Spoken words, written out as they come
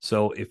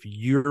So if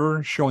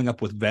you're showing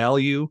up with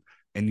value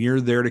and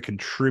you're there to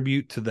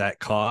contribute to that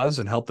cause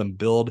and help them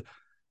build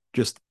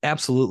just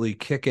absolutely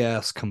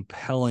kick-ass,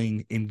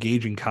 compelling,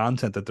 engaging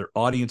content that their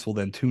audience will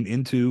then tune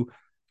into,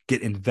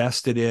 get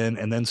invested in,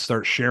 and then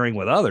start sharing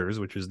with others,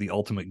 which is the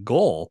ultimate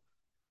goal,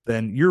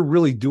 then you're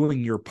really doing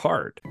your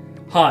part.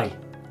 Hi,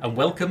 and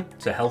welcome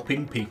to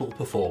Helping People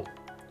Perform,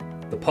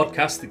 the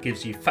podcast that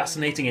gives you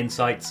fascinating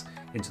insights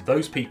into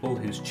those people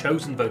whose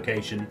chosen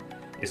vocation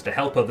is to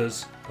help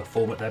others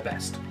perform at their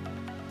best.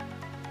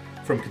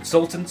 From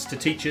consultants to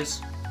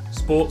teachers,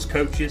 sports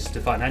coaches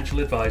to financial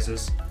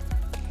advisors,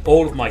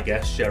 all of my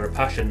guests share a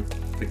passion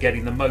for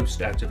getting the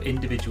most out of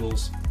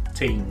individuals,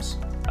 teams,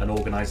 and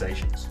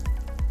organisations.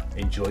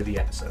 Enjoy the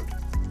episode.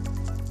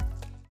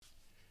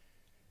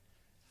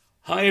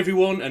 Hi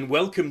everyone, and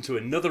welcome to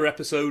another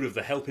episode of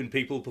the Helping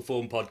People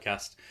Perform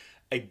podcast.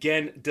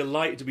 Again,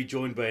 delighted to be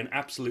joined by an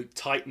absolute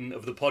titan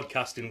of the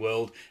podcasting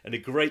world and a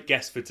great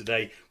guest for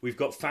today. We've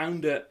got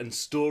founder and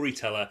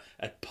storyteller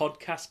at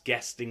Podcast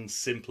Guesting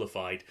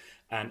Simplified.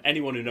 And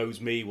anyone who knows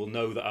me will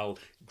know that I'll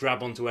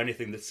grab onto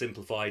anything that's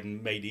simplified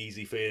and made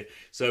easy for you.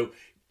 So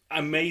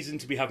amazing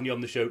to be having you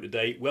on the show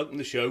today. Welcome to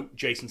the show,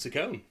 Jason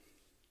Cercone.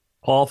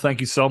 Paul, thank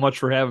you so much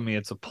for having me.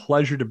 It's a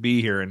pleasure to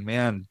be here. And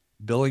man,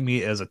 billing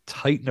me as a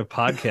titan of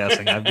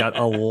podcasting, I've got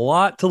a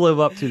lot to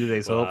live up to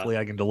today, so hopefully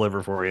I can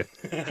deliver for you.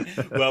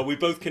 Well, we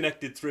both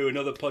connected through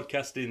another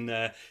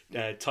podcasting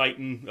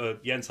titan,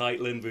 Jens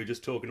Heitland. We were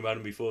just talking about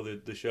him before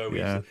the show.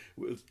 Yeah.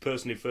 He's the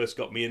person who first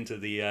got me into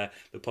the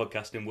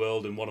podcasting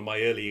world and one of my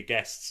earlier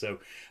guests. So,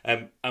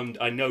 and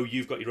I know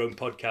you've got your own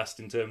podcast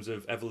in terms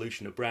of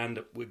evolution of brand.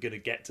 We're going to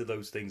get to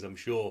those things, I'm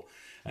sure.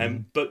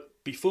 But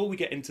before we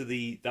get into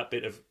that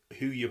bit of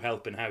who you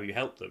help and how you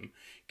help them,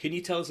 can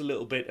you tell us a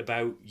little bit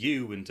about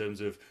you in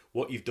terms of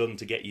what you've done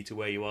to get you to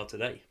where you are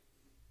today?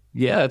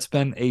 Yeah, it's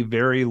been a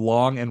very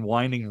long and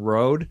winding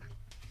road.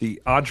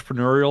 The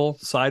entrepreneurial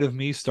side of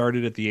me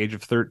started at the age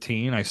of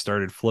 13. I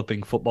started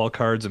flipping football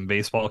cards and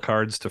baseball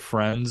cards to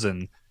friends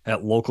and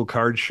at local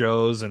card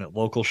shows and at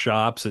local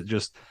shops. It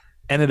just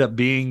ended up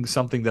being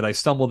something that I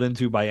stumbled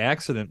into by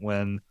accident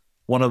when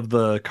one of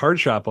the card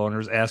shop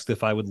owners asked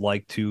if I would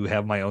like to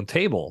have my own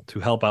table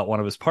to help out one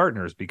of his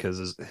partners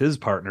because his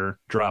partner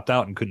dropped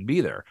out and couldn't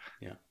be there.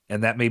 Yeah.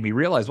 And that made me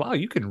realize, wow,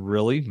 you can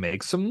really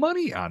make some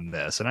money on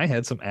this. And I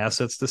had some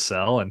assets to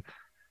sell and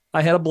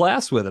I had a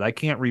blast with it. I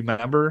can't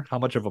remember how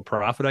much of a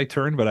profit I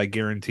turned, but I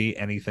guarantee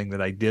anything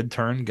that I did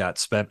turn got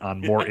spent on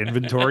more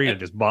inventory and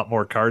just bought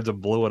more cards and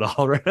blew it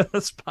all right at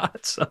the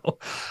spot. So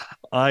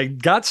I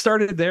got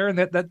started there, and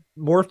that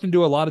morphed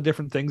into a lot of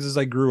different things as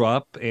I grew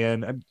up.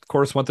 And of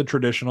course, went the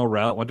traditional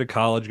route, went to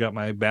college, got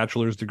my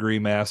bachelor's degree,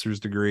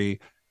 master's degree,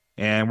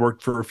 and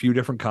worked for a few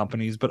different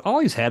companies, but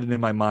always had it in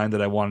my mind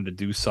that I wanted to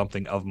do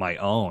something of my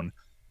own.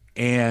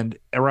 And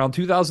around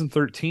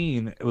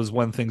 2013, it was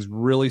when things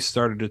really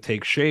started to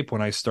take shape when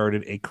I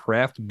started a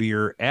craft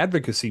beer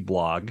advocacy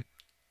blog,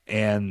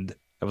 and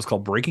it was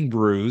called Breaking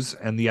Brews.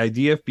 And the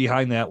idea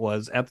behind that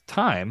was, at the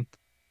time,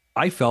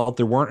 I felt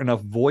there weren't enough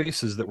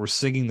voices that were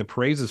singing the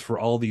praises for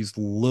all these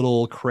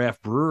little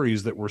craft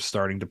breweries that were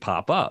starting to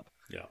pop up.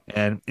 Yeah.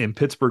 And in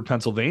Pittsburgh,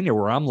 Pennsylvania,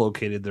 where I'm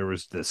located, there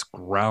was this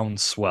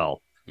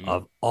groundswell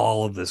of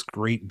all of this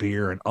great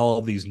beer and all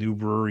of these new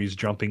breweries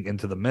jumping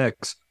into the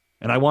mix.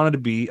 And I wanted to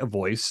be a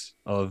voice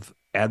of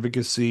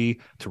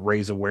advocacy to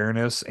raise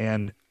awareness.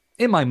 And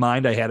in my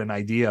mind, I had an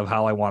idea of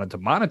how I wanted to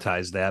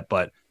monetize that.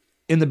 But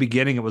in the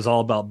beginning, it was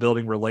all about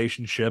building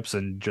relationships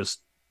and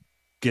just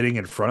getting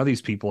in front of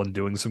these people and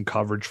doing some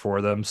coverage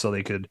for them so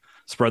they could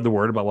spread the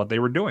word about what they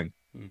were doing.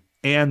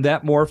 And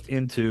that morphed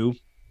into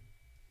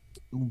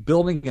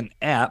building an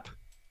app,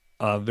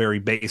 a very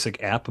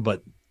basic app,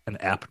 but an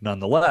app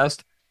nonetheless,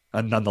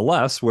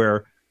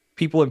 where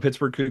people in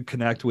Pittsburgh could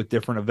connect with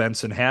different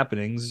events and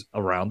happenings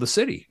around the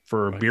city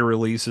for beer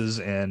releases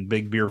and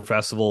big beer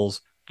festivals,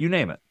 you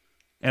name it.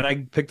 And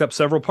I picked up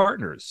several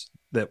partners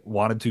that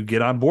wanted to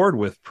get on board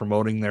with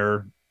promoting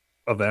their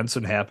events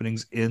and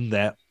happenings in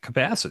that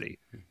capacity.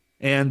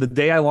 And the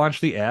day I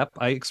launched the app,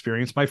 I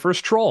experienced my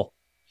first troll.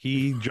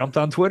 He jumped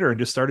on Twitter and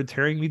just started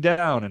tearing me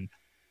down and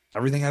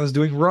everything I was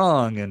doing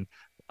wrong. And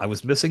I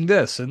was missing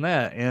this and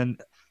that.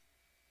 And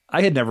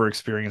I had never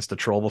experienced a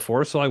troll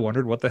before, so I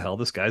wondered what the hell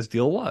this guy's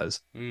deal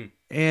was.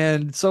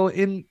 And so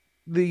in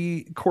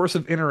the course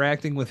of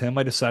interacting with him,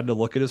 I decided to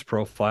look at his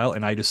profile,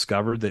 and I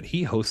discovered that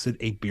he hosted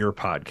a beer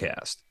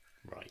podcast.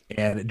 Right.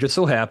 And it just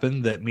so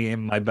happened that me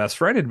and my best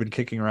friend had been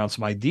kicking around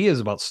some ideas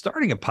about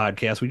starting a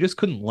podcast. We just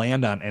couldn't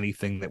land on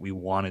anything that we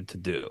wanted to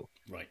do.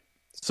 Right.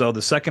 So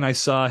the second I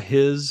saw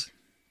his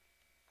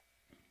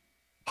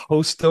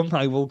hostum,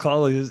 I will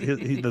call it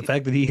the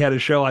fact that he had a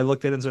show, I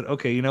looked at it and said,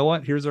 okay, you know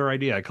what? Here's our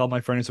idea. I called my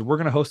friend and said, we're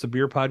going to host a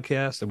beer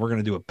podcast and we're going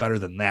to do it better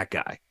than that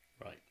guy.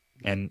 Right.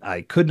 And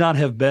I could not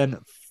have been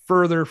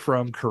further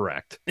from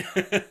correct.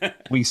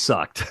 We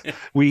sucked.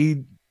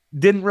 We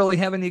didn't really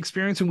have any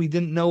experience and we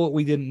didn't know what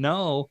we didn't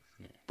know,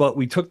 but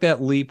we took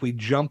that leap. We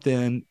jumped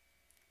in.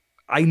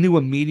 I knew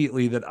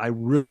immediately that I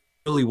really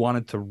really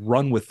wanted to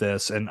run with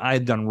this. And I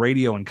had done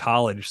radio in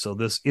college. So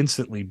this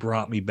instantly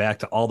brought me back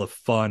to all the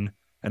fun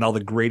and all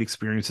the great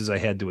experiences I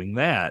had doing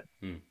that.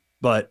 Mm.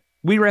 But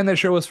we ran that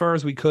show as far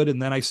as we could.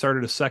 And then I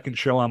started a second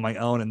show on my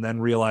own and then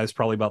realized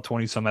probably about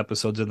 20 some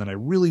episodes. And then I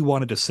really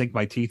wanted to sink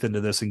my teeth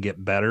into this and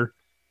get better.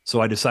 So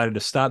I decided to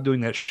stop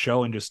doing that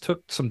show and just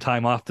took some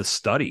time off to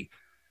study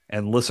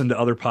and listen to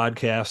other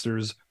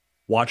podcasters,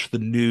 watch the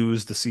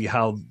news to see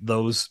how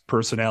those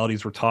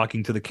personalities were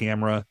talking to the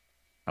camera.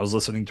 I was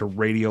listening to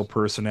radio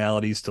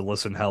personalities to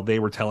listen how they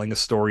were telling a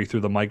story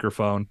through the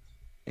microphone.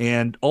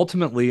 And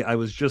ultimately, I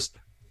was just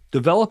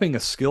developing a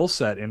skill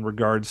set in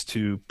regards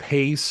to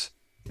pace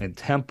and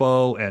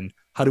tempo and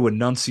how to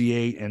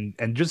enunciate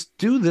and just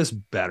do this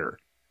better.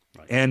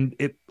 Right. And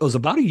it was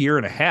about a year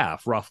and a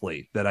half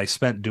roughly that I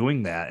spent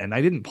doing that. And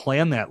I didn't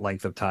plan that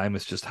length of time.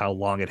 It's just how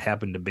long it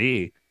happened to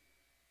be.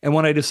 And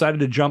when I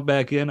decided to jump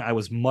back in, I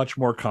was much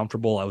more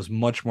comfortable. I was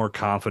much more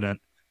confident.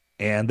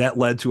 And that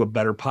led to a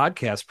better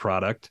podcast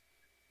product,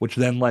 which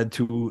then led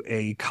to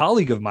a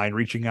colleague of mine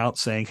reaching out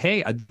saying,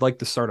 "Hey, I'd like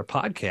to start a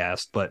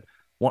podcast, but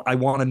I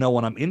want to know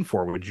what I'm in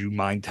for. Would you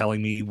mind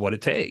telling me what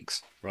it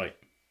takes?" Right.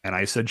 And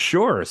I said,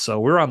 "Sure." So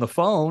we're on the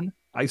phone.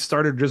 I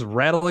started just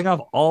rattling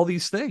off all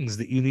these things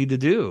that you need to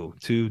do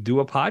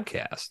a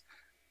podcast.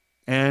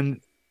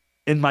 And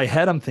in my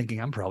head, I'm thinking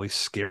I'm probably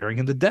scaring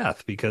him to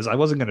death because I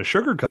wasn't going to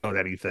sugarcoat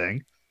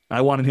anything.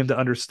 I wanted him to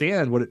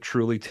understand what it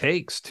truly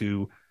takes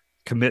to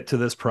commit to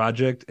this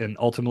project and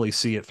ultimately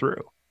see it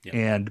through. Yep.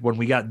 And when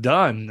we got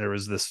done, there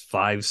was this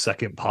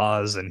 5-second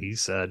pause, and he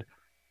said,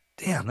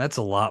 "Damn, that's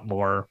a lot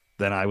more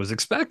than I was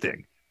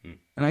expecting." Mm.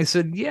 And I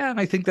said, "Yeah,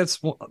 and I think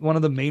that's one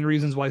of the main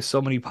reasons why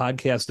so many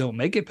podcasts don't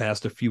make it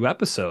past a few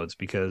episodes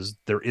because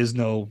there is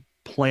no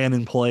plan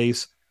in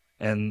place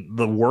and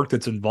the work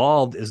that's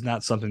involved is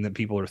not something that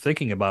people are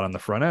thinking about on the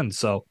front end.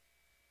 So,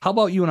 how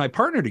about you and I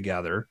partner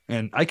together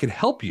and I could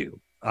help you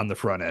on the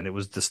front end?" It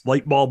was this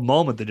light bulb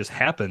moment that just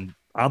happened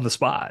on the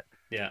spot.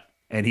 Yeah.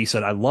 And he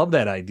said, "I love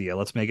that idea.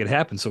 Let's make it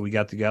happen." So we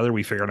got together,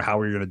 we figured out how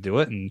we were going to do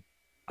it, and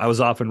I was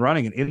off and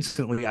running. And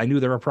instantly, I knew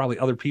there are probably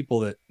other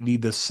people that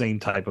need this same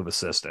type of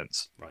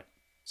assistance. Right.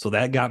 So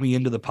that got me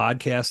into the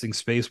podcasting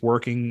space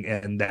working,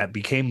 and that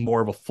became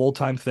more of a full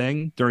time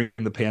thing during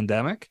the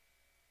pandemic.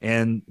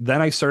 And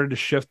then I started to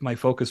shift my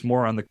focus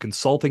more on the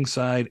consulting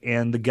side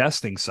and the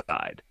guesting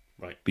side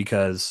Right.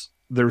 because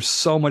there's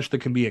so much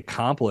that can be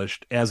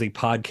accomplished as a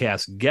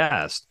podcast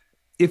guest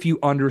if you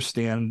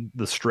understand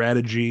the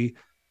strategy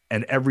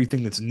and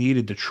everything that's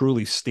needed to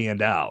truly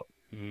stand out.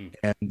 Mm.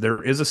 And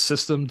there is a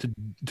system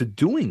to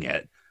doing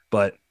it.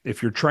 But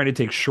if you're trying to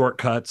take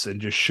shortcuts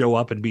and just show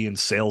up and be in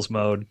sales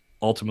mode,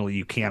 ultimately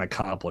you can't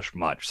accomplish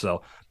much.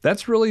 So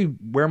that's really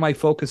where my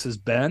focus has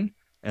been.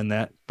 And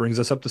that brings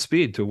us up to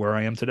speed to where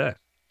I am today.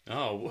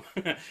 Oh,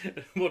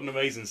 what an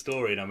amazing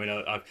story! And I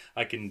mean,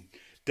 I can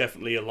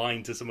definitely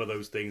align to some of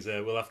those things.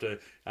 We'll have to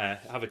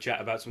have a chat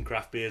about some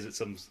craft beers at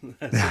some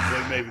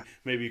point.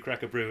 Maybe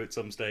crack a brew at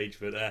some stage.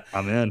 But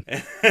I'm in.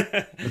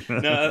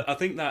 no, I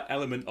think that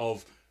element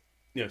of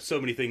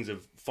so many things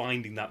of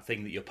finding that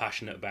thing that you're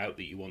passionate about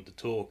that you want to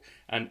talk.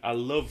 And I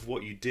love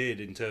what you did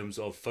in terms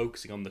of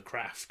focusing on the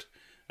craft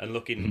and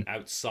looking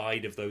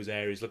outside of those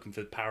areas, looking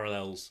for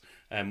parallels.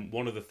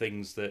 One of the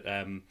things that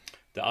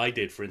that I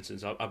did, for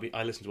instance,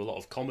 I listen to a lot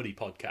of comedy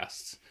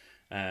podcasts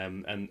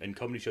and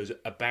comedy shows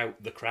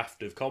about the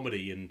craft of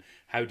comedy and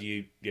how do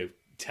you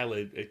tell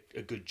a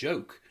good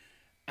joke.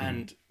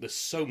 And there's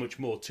so much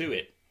more to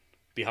it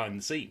behind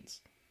the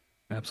scenes.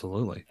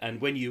 Absolutely. And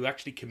when you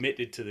actually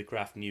committed to the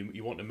craft and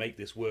you want to make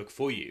this work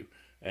for you,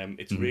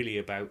 it's really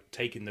about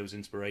taking those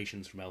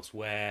inspirations from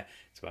elsewhere.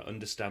 It's about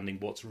understanding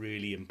what's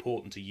really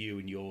important to you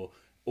and your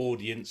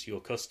audience,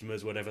 your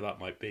customers, whatever that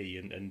might be,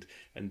 and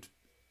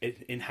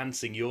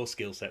enhancing your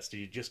skill sets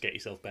to just get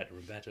yourself better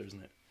and better,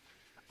 isn't it?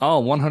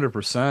 Oh,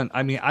 100%.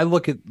 I mean, I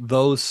look at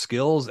those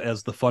skills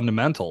as the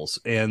fundamentals,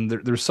 and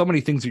there's so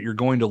many things that you're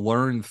going to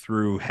learn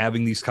through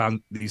having these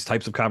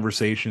types of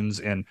conversations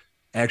and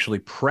actually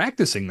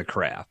practicing the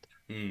craft.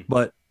 Mm.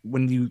 But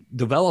when you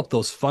develop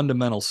those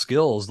fundamental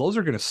skills, those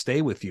are going to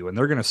stay with you and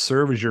they're going to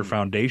serve as your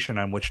foundation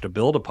on which to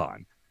build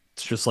upon.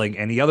 It's just like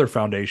any other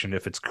foundation.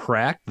 If it's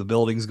cracked, the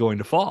building's going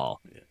to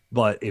fall. Yeah.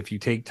 But if you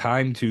take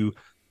time to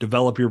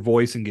develop your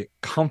voice and get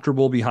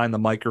comfortable behind the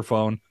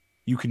microphone,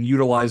 you can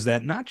utilize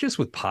that not just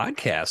with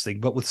podcasting,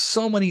 but with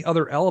so many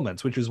other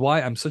elements, which is why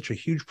I'm such a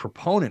huge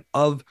proponent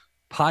of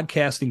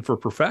podcasting for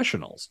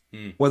professionals.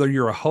 Mm. Whether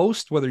you're a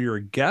host, whether you're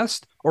a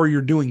guest, or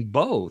you're doing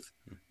both,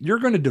 you're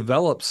going to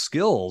develop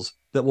skills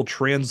that will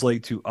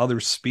translate to other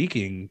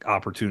speaking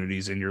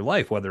opportunities in your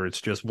life, whether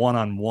it's just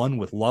one-on-one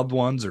with loved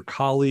ones or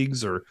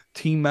colleagues or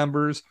team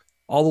members,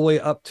 all the way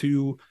up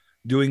to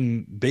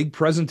doing big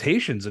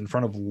presentations in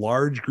front of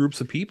large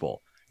groups of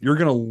people. You're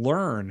going to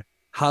learn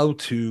how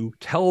to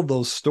tell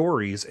those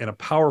stories in a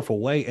powerful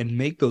way and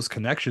make those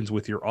connections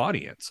with your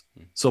audience.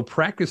 So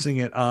practicing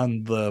it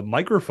on the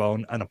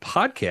microphone on a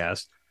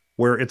podcast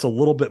where it's a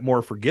little bit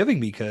more forgiving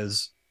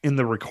because in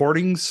the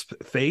recordings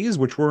phase,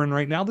 which we're in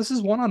right now, this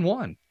is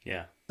one-on-one.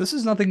 Yeah. This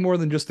is nothing more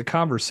than just a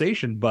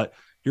conversation, but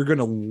you're going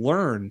to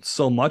learn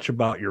so much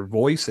about your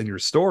voice and your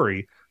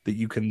story that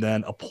you can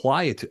then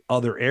apply it to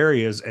other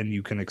areas, and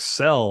you can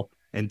excel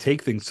and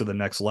take things to the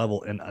next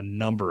level in a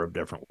number of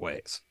different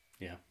ways.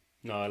 Yeah.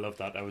 No, I love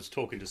that. I was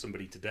talking to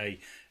somebody today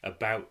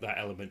about that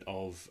element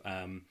of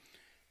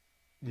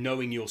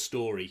knowing your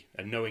story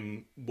and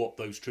knowing what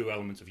those true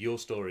elements of your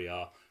story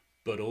are,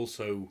 but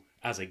also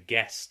as a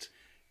guest,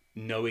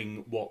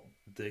 knowing what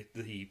the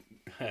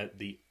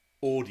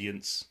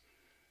audience,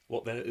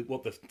 what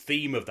the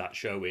theme of that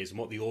show is and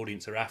what the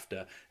audience are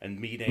after,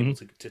 and being able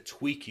Mm-hmm. to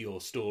tweak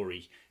your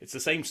story. It's the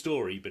same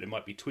story, but it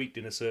might be tweaked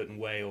in a certain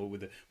way or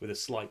with a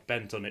slight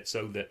bent on it,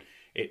 so that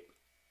it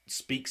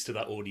speaks to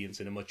that audience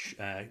in a much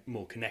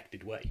more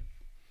connected way.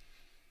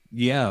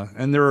 Yeah.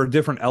 And there are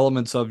different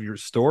elements of your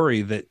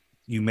story that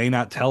you may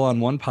not tell on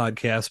one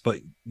podcast,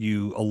 but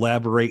you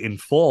elaborate in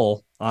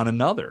full on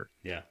another.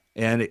 Yeah.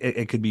 And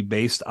it could be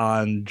based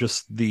on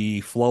just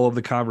the flow of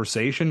the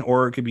conversation,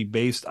 or it could be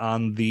based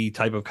on the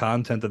type of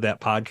content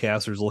that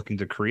podcaster is looking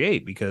to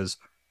create, because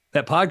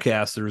that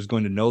podcaster is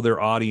going to know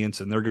their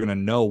audience and they're going to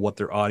know what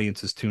their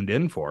audience is tuned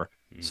in for.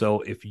 Mm.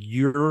 So if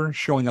you're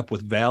showing up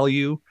with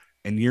value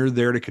and you're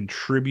there to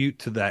contribute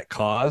to that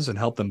cause and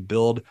help them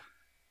build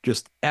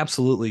just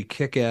absolutely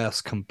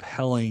kick-ass,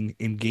 compelling,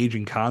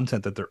 engaging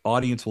content that their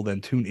audience will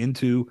then tune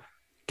into,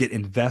 get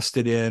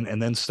invested in,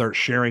 and then start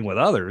sharing with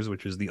others,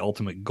 which is the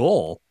ultimate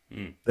goal,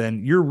 Mm.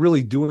 then you're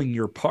really doing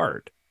your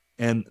part.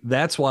 And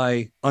that's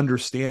why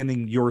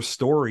understanding your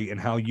story and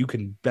how you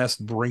can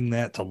best bring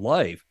that to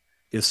life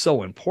is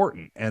so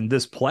important. And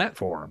this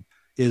platform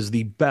is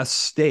the best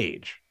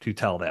stage to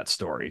tell that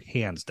story,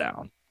 hands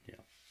down. Yeah.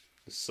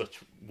 There's such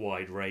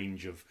wide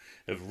range of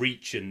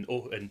reach and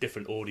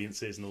different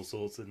audiences and all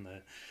sorts in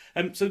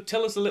there. So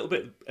tell us a little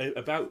bit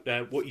about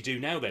what you do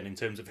now, then, in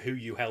terms of who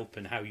you help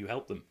and how you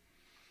help them.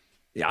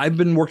 Yeah, I've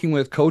been working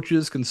with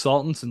coaches,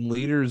 consultants, and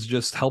leaders,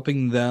 just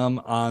helping them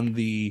on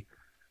the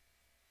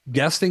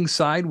guesting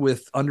side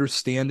with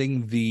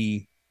understanding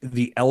the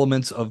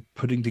elements of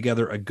putting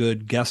together a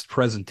good guest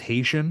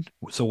presentation.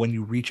 So when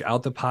you reach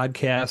out to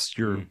podcasts,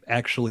 you're Mm.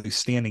 actually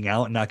standing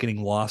out and not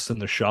getting lost in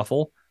the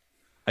shuffle.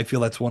 I feel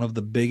that's one of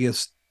the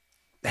biggest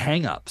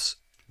hangups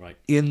Right.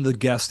 in the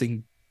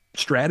guesting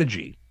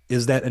strategy,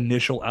 is that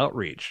initial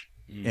outreach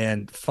Mm.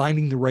 and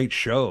finding the right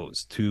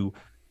shows to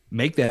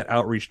make that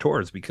outreach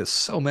towards, because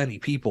so many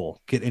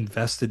people get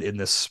invested in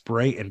this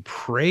spray and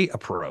pray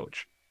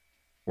approach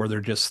where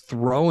they're just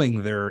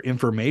throwing their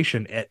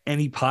information at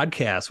any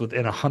podcast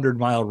within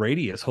 100-mile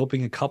radius,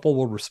 hoping a couple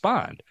will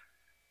respond.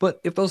 But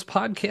if those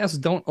podcasts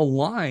don't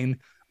align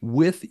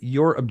with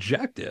your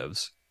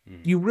objectives,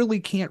 Mm. you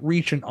really can't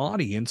reach an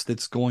audience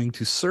that's going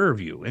to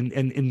serve you. And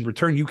in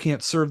return, you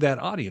can't serve that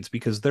audience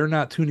because they're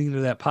not tuning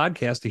into that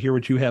podcast to hear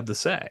what you have to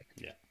say.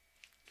 Yeah.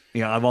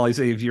 You know, I've always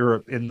say, if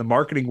you're in the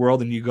marketing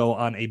world and you go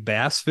on a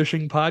bass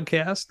fishing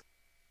podcast,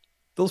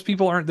 those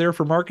people aren't there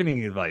for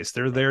marketing advice.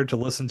 They're Right. there to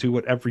listen to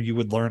whatever you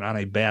would learn on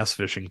a bass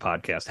fishing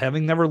podcast.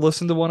 Having never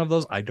listened to one of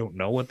those, I don't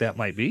know what that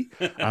might be.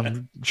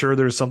 I'm sure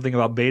there's something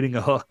about baiting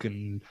a hook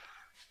and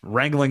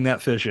wrangling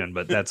that fish in,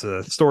 but that's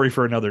a story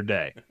for another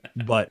day.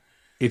 But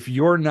if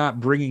you're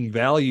not bringing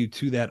value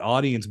to that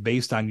audience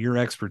based on your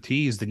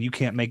expertise, then you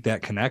can't make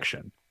that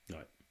connection.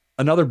 Right.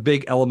 Another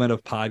big element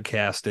of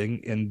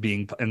podcasting and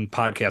being in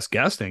podcast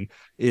guesting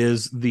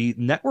is the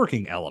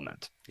networking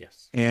element.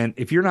 Yes. And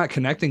if you're not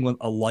connecting with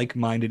a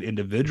like-minded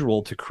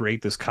individual to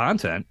create this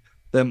content,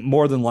 then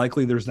more than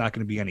likely there's not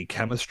going to be any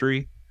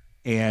chemistry,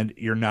 and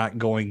you're not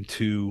going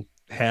to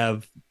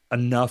have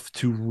enough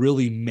to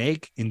really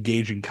make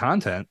engaging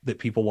content that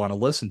people want to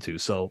listen to.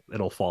 So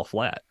it'll fall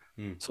flat.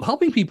 Mm. So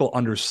helping people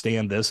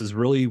understand this is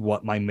really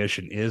what my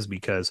mission is,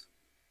 because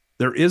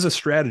there is a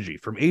strategy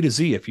from A to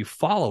Z. If you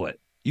follow it,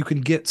 you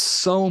can get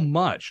so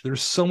much.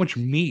 There's so much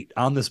meat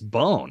on this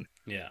bone.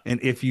 Yeah.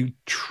 And if you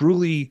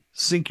truly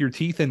sink your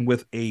teeth in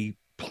with a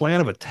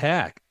plan of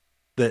attack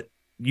that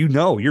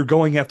you're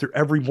going after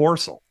every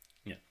morsel,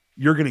 Yeah.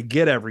 you're going to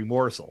get every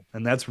morsel.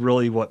 And that's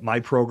really what my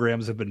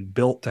programs have been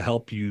built to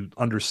help you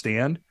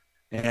understand.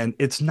 And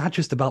it's not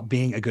just about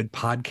being a good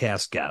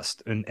podcast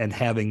guest and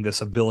having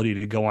this ability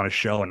to go on a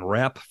show and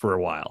rap for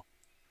a while.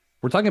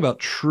 We're talking about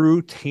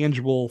true,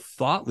 tangible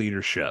thought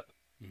leadership,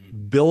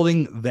 Mm.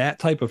 building that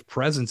type of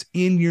presence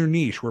in your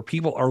niche where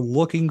people are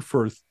looking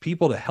for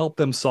people to help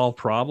them solve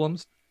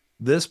problems.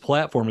 This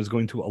platform is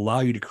going to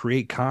allow you to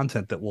create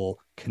content that will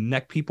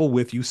connect people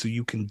with you so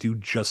you can do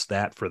just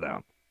that for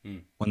them.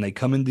 Mm. When they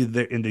come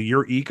into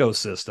your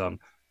ecosystem,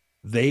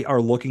 they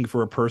are looking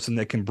for a person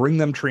that can bring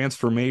them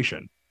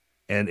transformation.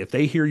 And if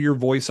they hear your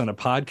voice on a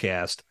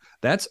podcast,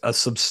 that's a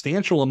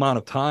substantial amount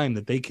of time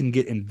that they can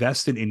get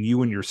invested in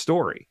you and your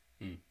story.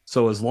 Mm.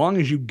 So as long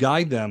as you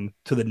guide them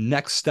to the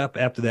next step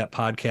after that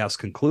podcast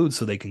concludes,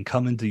 so they can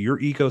come into your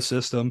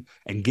ecosystem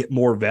and get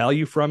more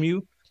value from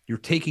you, you're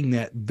taking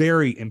that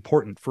very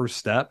important first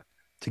step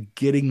to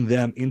getting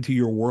them into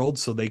your world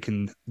so they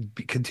can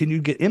continue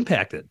to get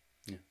impacted.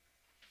 Yeah.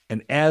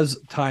 And as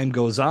time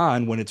goes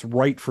on, when it's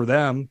right for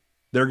them,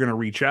 they're going to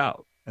reach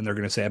out. and they're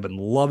going to say, I've been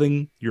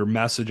loving your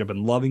message. I've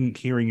been loving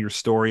hearing your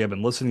story. I've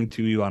been listening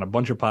to you on a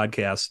bunch of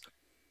podcasts.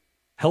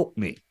 Help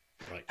me.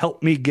 Right.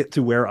 Help me get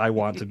to where I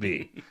want to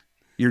be.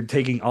 You're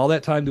taking all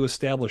that time to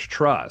establish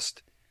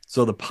trust.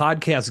 So the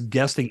podcast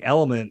guesting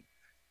element,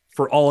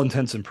 for all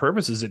intents and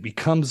purposes, it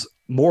becomes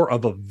more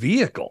of a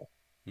vehicle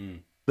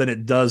Mm. than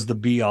it does the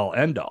be all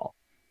end all.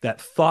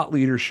 That thought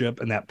leadership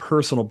and that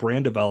personal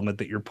brand development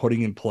that you're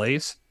putting in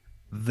place,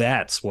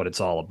 that's what it's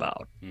all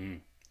about.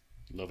 Mm.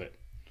 Love it.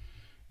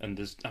 And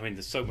there's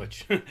so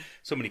much,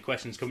 so many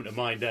questions coming to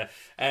mind there.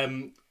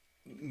 I'm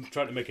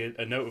trying to make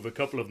a note of a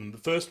couple of them. The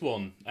first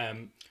one,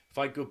 if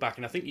I go back,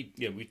 and I think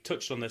we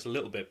touched on this a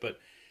little bit, but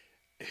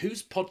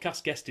who's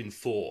podcast guesting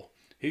for?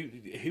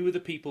 Who are the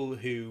people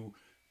who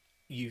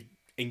you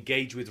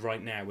engage with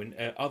right now?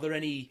 And are there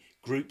any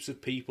groups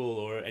of people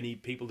or any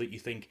people that you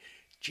think,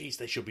 geez,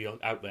 they should be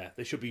out there?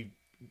 They should be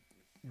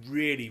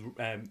really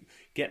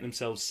getting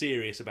themselves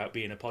serious about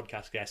being a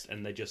podcast guest,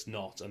 and they're just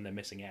not, and they're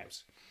missing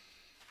out.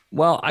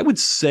 Well, I would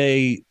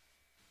say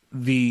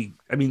the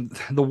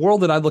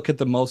world that I look at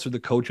the most are the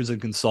coaches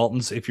and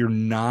consultants. If you're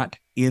not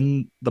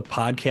in the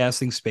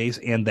podcasting space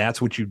and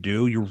that's what you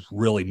do, you're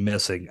really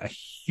missing a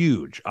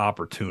huge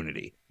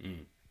opportunity,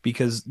 Mm.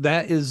 because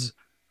that is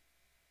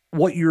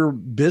what your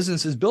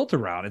business is built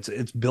around.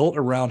 It's built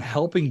around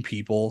helping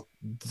people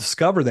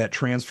discover that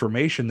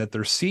transformation that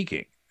they're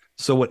seeking.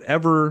 So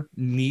whatever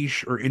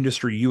niche or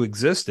industry you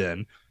exist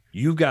in,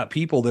 you've got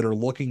people that are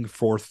looking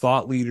for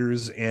thought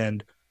leaders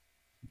and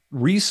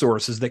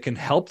resources that can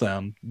help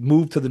them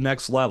move to the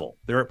next level.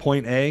 They're at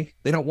point A.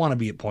 They don't want to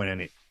be at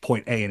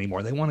point A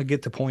anymore. They want to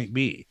get to point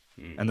B,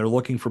 Mm. and they're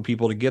looking for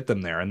people to get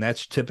them there. And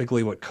that's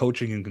typically what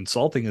coaching and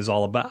consulting is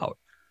all about.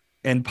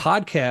 And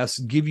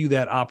podcasts give you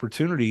that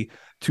opportunity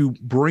to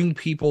bring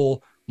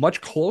people much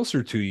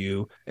closer to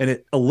you, and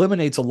it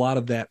eliminates a lot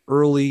of that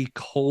early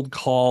cold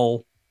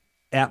call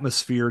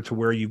atmosphere to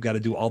where you've got to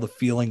do all the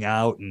feeling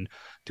out and,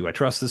 do I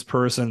trust this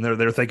person?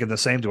 They're thinking the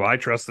same. Do I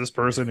trust this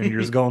person? And you're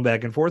just going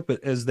back and forth.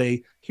 But as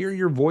they hear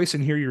your voice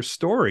and hear your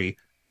story,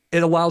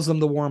 it allows them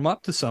to warm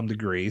up to some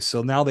degree.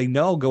 So now they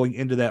know going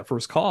into that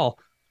first call,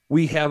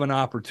 we have an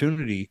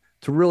opportunity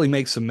to really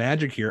make some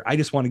magic here. I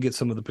just want to get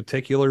some of the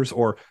particulars,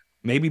 or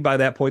maybe by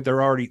that point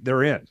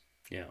they're in.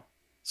 Yeah.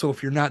 So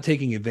if you're not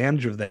taking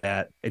advantage of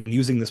that and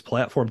using this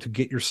platform to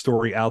get your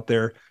story out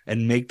there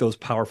and make those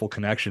powerful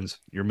connections,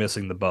 you're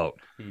missing the boat.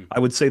 Mm. I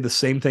would say the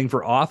same thing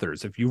for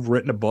authors. If you've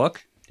written a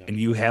book Yeah. and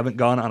you haven't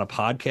gone on a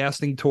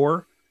podcasting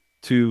tour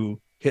to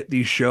hit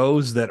these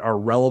shows that are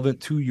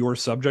relevant to your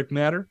subject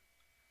matter,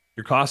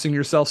 you're costing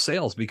yourself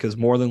sales, because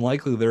more than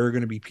likely there are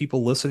going to be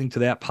people listening to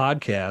that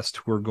podcast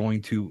who are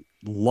going to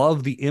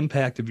love the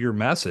impact of your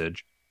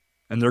message,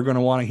 and they're going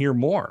to want to hear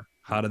more.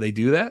 How do they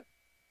do that?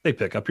 They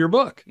pick up your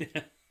book.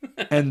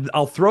 And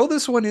I'll throw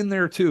this one in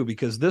there too,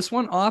 because this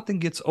one often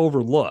gets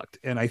overlooked.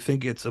 And I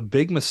think it's a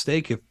big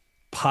mistake if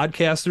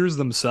podcasters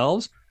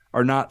themselves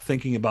are not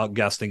thinking about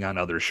guesting on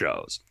other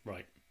shows.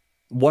 Right.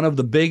 One of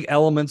the big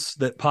elements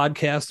that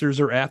podcasters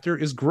are after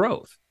is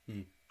growth.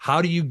 Mm.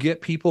 How do you get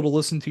people to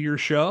listen to your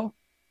show?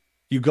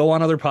 You go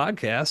on other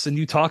podcasts and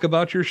you talk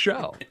about your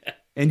show,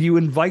 and you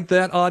invite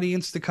that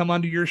audience to come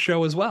onto your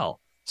show as well.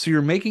 So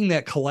you're making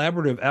that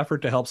collaborative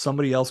effort to help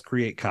somebody else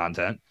create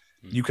content.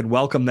 You can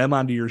welcome them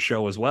onto your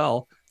show as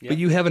well, but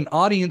you have an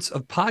audience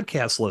of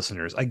podcast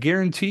listeners. I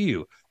guarantee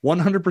you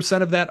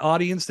 100% of that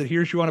audience that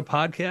hears you on a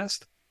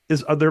podcast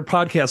are their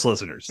podcast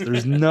listeners.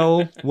 There's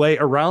no way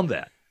around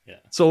that. Yeah.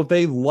 So if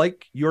they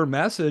like your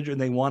message and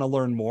they want to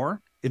learn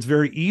more, it's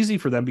very easy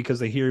for them, because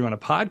they hear you on a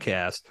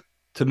podcast,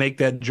 to make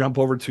that jump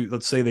over to,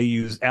 let's say they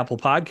use Apple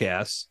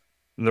Podcasts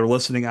and they're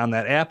listening on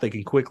that app. They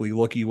can quickly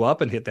look you up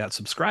and hit that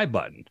subscribe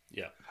button.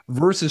 Yeah.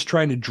 Versus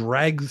trying to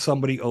drag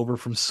somebody over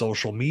from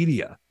social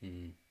media,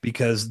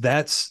 because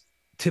that's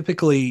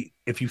typically,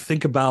 if you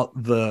think about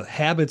the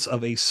habits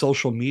of a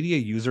social media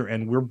user,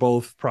 and we're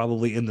both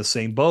probably in the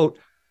same boat,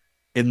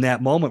 in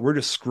that moment, we're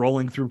just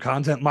scrolling through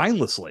content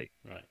mindlessly.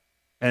 Right.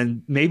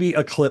 And maybe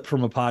a clip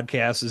from a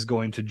podcast is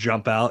going to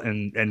jump out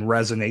and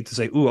resonate to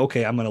say, ooh,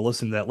 okay, I'm going to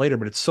listen to that later.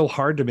 But it's so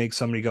hard to make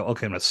somebody go,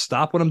 okay, I'm going to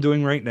stop what I'm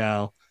doing right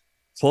now,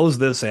 close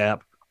this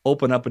app,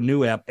 open up a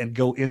new app, and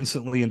go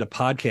instantly into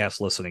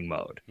podcast listening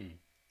mode.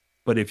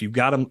 But if you've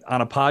got them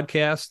on a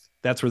podcast,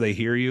 that's where they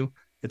hear you.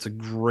 It's a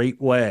great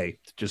way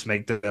to just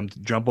make them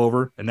jump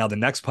over. And now the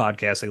next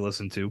podcast they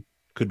listen to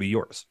could be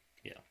yours.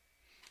 Yeah.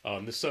 Oh,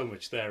 and there's so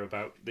much there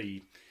about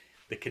the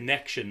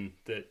connection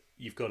that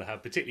you've got to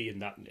have, particularly in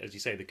that, as you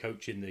say, the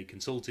coaching, the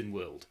consulting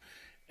world.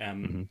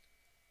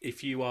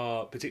 If you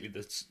are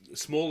particularly the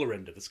smaller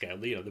end of the scale,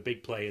 the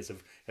big players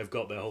have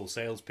got their whole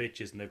sales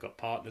pitches and they've got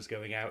partners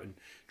going out and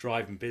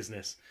driving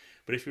business.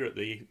 But if you're at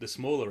the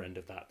smaller end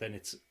of that, then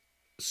it's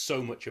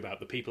so much about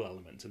the people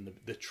element and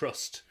the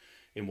trust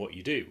in what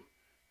you do.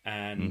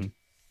 And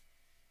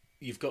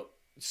you've got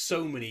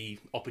so many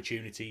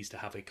opportunities to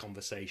have a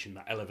conversation,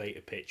 that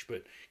elevator pitch,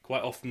 but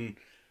quite often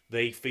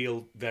they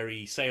feel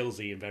very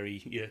salesy and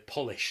very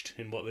polished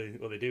in what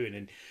they're doing.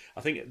 And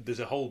I think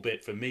there's a whole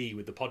bit for me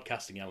with the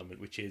podcasting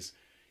element, which is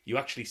you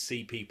actually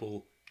see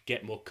people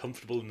get more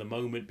comfortable in the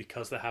moment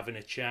because they're having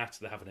a chat,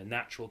 they're having a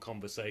natural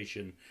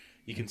conversation.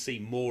 You can see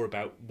more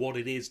about what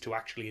it is to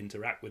actually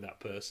interact with that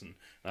person.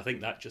 And I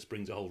think that just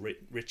brings a whole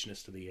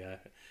richness to the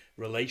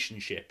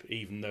relationship,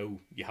 even though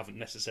you haven't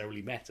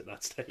necessarily met at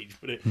that stage,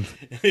 but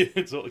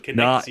it sort of No,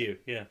 connects you.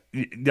 Yeah.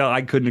 no,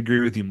 I couldn't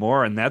agree with you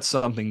more. And that's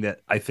something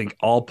that I think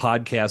all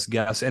podcast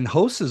guests and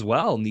hosts as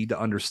well need to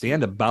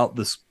understand about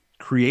this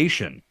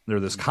creation or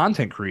this Mm.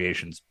 content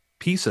creations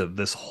piece of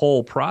this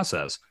whole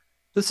process.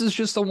 This is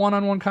just a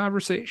one-on-one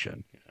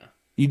conversation. Yeah.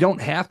 You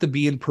don't have to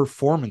be in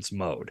performance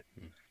mode.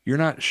 Mm. You're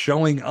not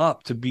showing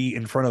up to be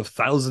in front of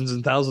thousands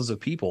and thousands of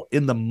people.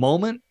 In the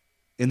moment,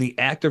 in the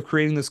act of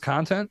creating this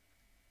content,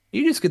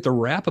 you just get to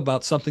rap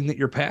about something that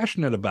you're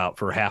passionate about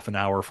for half an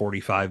hour,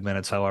 45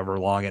 minutes, however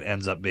long it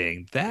ends up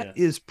being. That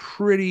Yeah. is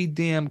pretty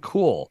damn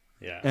cool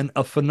Yeah. and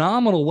a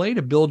phenomenal way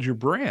to build your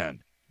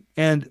brand.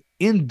 And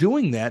in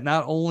doing that,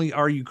 not only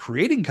are you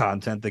creating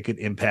content that can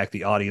impact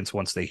the audience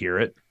once they hear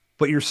it,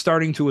 but you're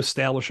starting to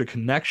establish a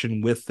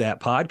connection with that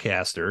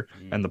podcaster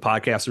Mm. and the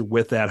podcaster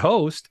with that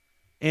host.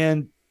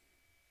 And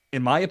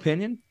in my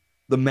opinion,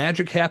 the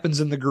magic happens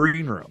in the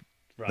green room.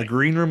 The Right.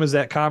 green room is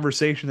that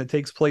conversation that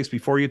takes place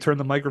before you turn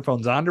the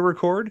microphones on to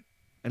record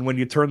and when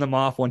you turn them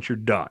off once you're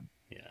done.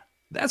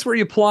 That's where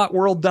you plot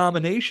world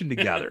domination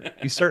together. Yeah.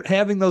 You start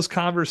having those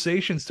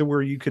conversations to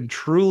where you can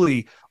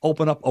truly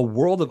open up a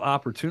world of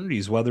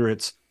opportunities, whether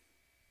it's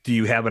do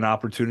you have an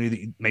opportunity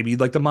that maybe you'd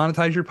like to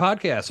monetize your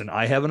podcast and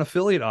I have an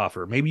affiliate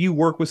offer. Maybe you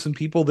work with some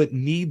people that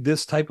need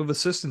this type of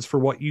assistance for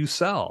what you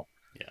sell.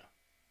 Yeah.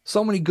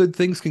 So many good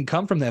things can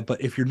come from that.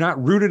 But if you're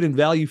not rooted in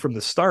value from the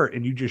start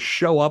and you just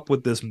show up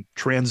with this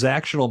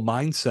transactional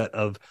mindset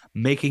of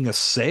making a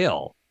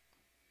sale,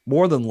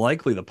 more than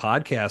likely the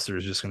podcaster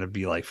is just going to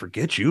be like,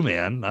 forget you,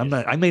 man.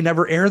 I may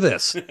never air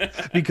this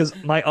because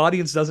my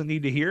audience doesn't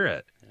need to hear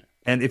it.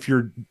 And if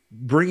you're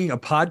bringing a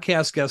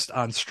podcast guest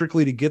on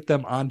strictly to get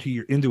them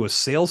into a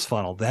sales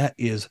funnel, that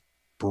is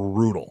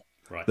brutal.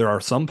 Right. There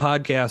are some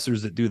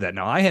podcasters that do that.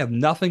 Now, I have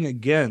nothing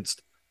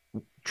against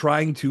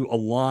trying to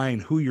align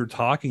who you're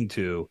talking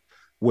to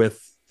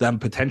with them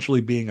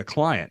potentially being a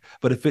client.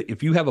 But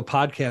if you have a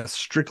podcast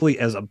strictly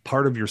as a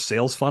part of your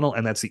sales funnel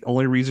and that's the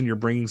only reason you're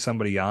bringing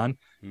somebody on,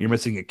 you're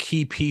missing a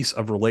key piece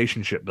of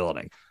relationship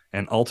building.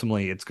 And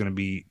ultimately, it's going to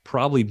be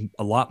probably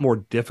a lot more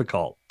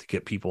difficult to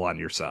get people on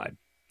your side.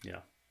 Yeah.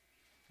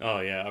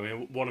 Oh, yeah. I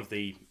mean, one of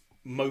the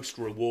most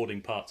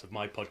rewarding parts of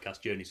my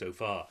podcast journey so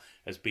far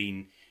has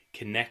been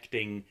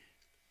connecting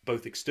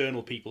both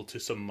external people to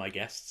some of my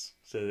guests.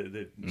 So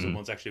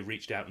someone's actually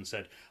reached out and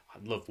said, I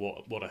love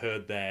what I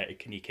heard there.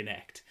 Can you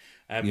connect?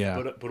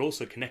 Yeah. But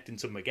also connecting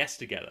some of my guests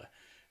together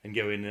and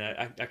going,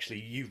 actually,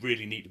 you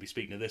really need to be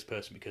speaking to this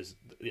person because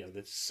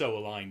they're so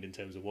aligned in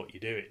terms of what you're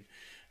doing.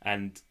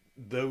 And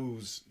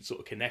those sort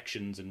of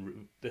connections,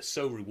 and they're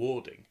so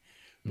rewarding.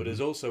 But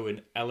there's also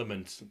an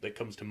element that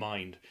comes to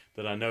mind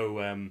that I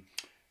know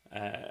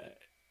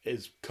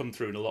has come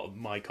through in a lot of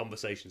my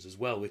conversations as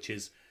well, which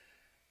is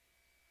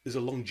there's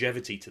a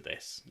longevity to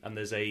this, and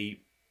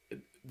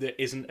there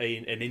isn't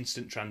an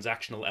instant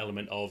transactional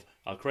element of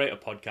I'll create a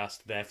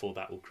podcast, therefore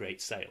that will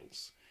create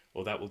sales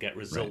or that will get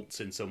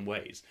results in some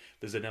ways.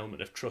 There's an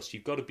element of trust.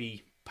 You've got to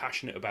be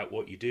passionate about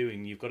what you're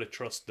doing. You've got to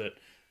trust that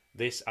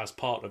this, as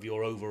part of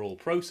your overall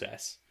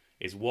process,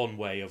 is one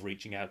way of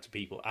reaching out to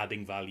people,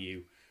 adding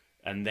value.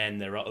 And then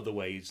there are other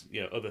ways,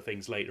 other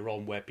things later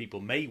on where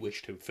people may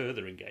wish to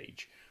further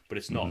engage, but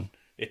it's not.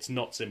 It's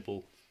not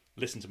simple.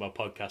 Listen to my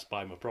podcast,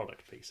 buy my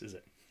product piece, is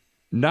it?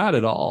 Not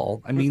at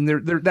all. I mean,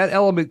 that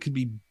element could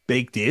be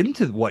baked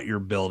into what you're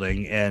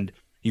building, and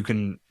you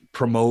can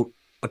promote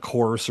a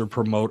course or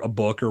promote a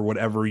book or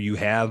whatever you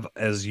have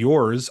as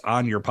yours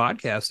on your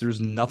podcast. There's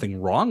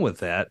nothing wrong with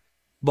that.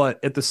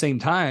 But at the same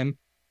time,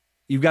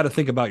 you've got to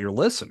think about your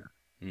listener.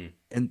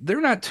 And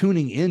they're not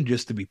tuning in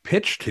just to be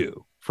pitched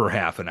to for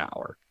half an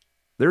hour.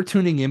 They're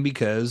tuning in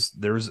because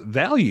there's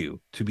value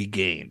to be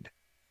gained.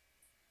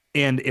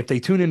 And if they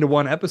tune into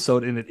one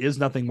episode and it is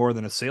nothing more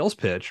than a sales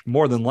pitch,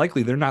 more than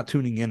likely they're not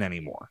tuning in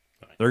anymore.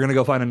 Right. They're going to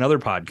go find another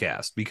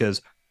podcast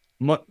because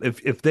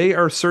if they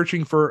are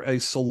searching for a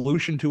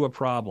solution to a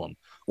problem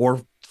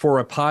or for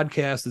a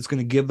podcast that's going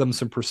to give them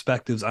some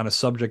perspectives on a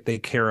subject they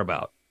care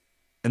about,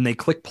 and they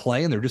click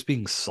play and they're just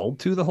being sold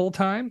to the whole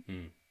time,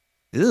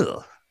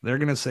 they're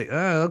going to say,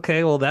 oh,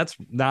 okay, well, that's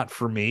not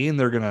for me. And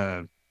they're going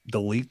to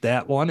delete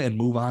that one and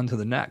move on to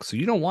the next. So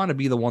you don't want to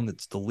be the one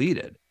that's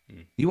deleted.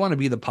 You want to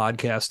be the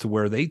podcast to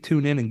where they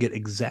tune in and get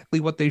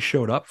exactly what they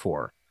showed up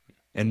for.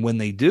 And when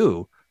they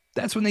do,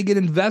 that's when they get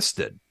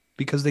invested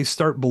because they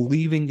start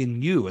believing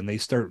in you and they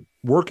start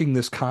working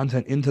this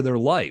content into their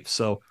life.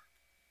 So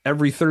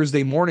every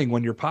Thursday morning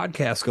when your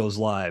podcast goes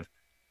live,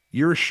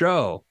 your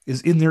show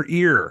is in their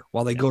ear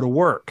while they go to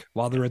work,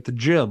 while they're at the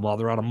gym, while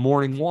they're on a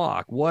morning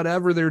walk,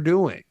 whatever they're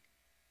doing.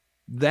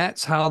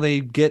 That's how they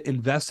get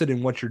invested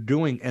in what you're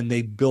doing and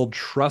they build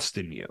trust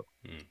in you.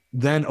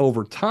 Then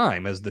over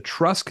time, as the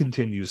trust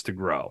continues to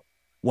grow,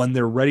 when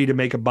they're ready to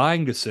make a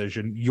buying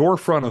decision, you're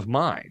front of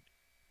mind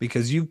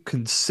because you've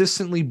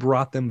consistently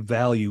brought them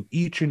value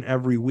each and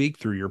every week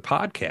through your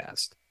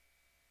podcast.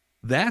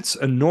 That's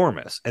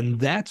enormous. And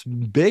that's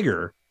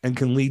bigger and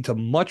can lead to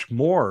much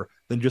more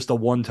than just a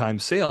one-time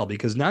sale,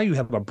 because now you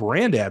have a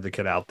brand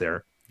advocate out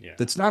there Yeah.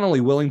 that's not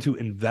only willing to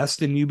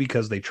invest in you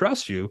because they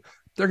trust you,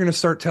 they're going to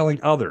start telling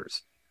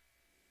others,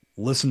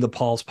 listen to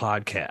Paul's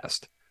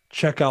podcast,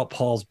 check out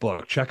Paul's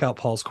book, check out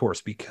Paul's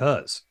course,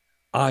 because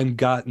I've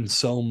gotten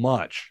so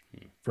much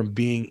from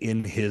being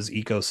in his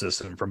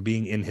ecosystem, from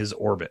being in his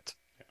orbit.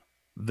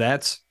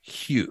 That's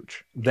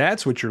huge.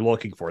 That's what you're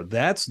looking for.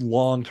 That's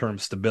long-term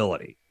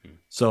stability.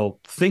 So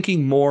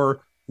thinking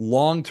more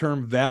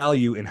long-term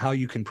value in how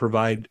you can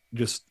provide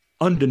just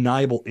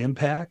undeniable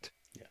impact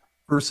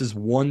versus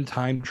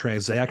one-time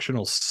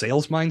transactional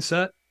sales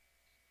mindset,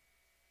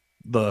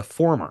 the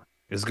former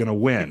is going to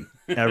win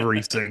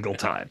every single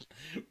time.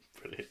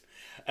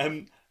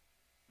 Brilliant.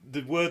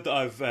 The word that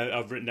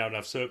I've written down and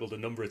I've circled a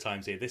number of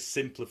times here, this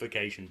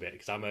simplification bit,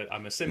 because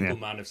I'm a simple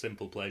man of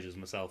simple pleasures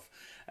myself.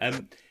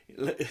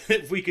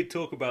 If we could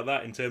talk about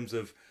that in terms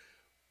of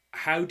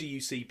how do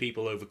you see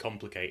people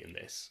overcomplicating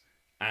this,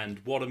 and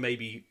what are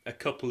maybe a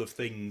couple of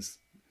things,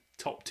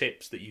 top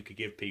tips that you could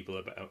give people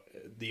about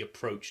the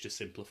approach to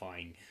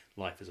simplifying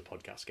life as a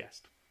podcast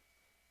guest?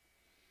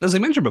 As I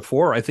mentioned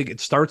before, I think it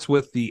starts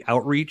with the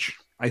outreach.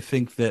 I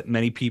think that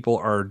many people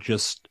are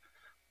just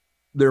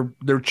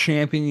they're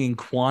championing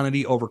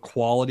quantity over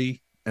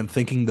quality and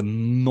thinking the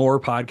more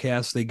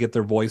podcasts they get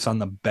their voice on,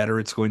 the better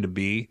it's going to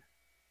be.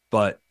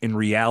 But in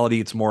reality,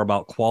 it's more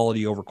about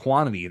quality over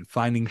quantity and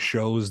finding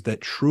shows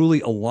that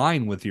truly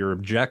align with your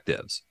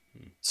objectives.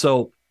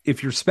 So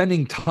if you're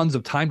spending tons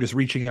of time just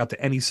reaching out to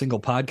any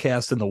single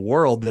podcast in the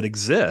world that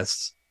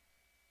exists,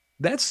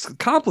 that's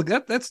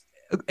complicated. That's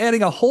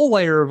adding a whole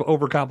layer of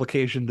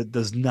overcomplication that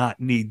does not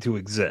need to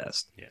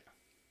exist. Yeah.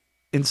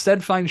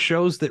 Instead, find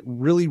shows that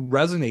really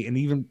resonate, and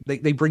even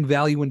they bring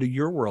value into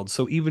your world.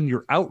 So even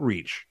your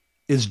outreach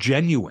is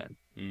genuine.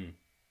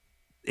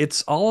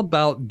 It's all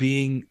about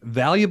being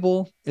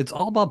valuable. It's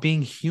all about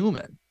being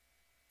human.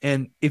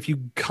 And if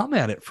you come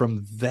at it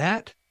from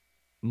that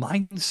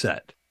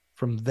mindset,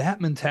 from that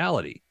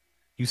mentality,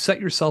 you set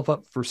yourself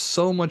up for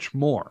so much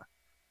more.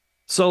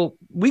 So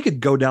we could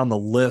go down the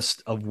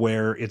list of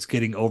where it's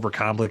getting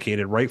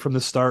overcomplicated right from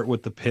the start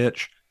with the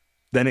pitch.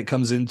 Then it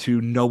comes into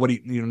nobody,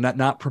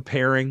 not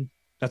preparing.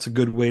 That's a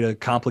good way to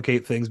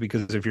complicate things,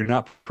 because if you're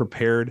not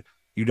prepared,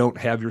 you don't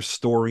have your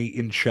story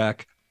in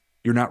check.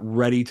 You're not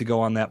ready to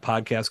go on that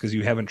podcast because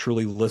you haven't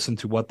truly listened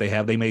to what they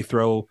have. They may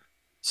throw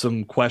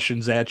some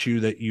questions at you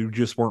that you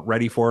just weren't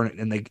ready for,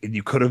 and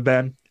you could have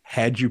been,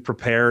 had you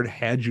prepared,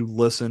 had you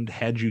listened,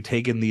 had you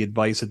taken the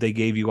advice that they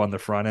gave you on the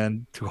front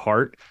end to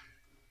heart.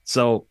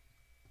 So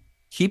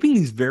keeping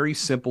these very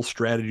simple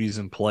strategies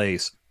in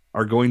place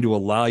are going to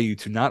allow you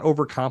to not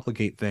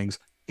overcomplicate things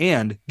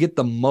and get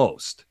the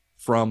most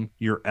from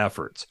your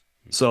efforts.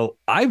 So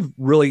I've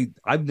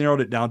narrowed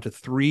it down to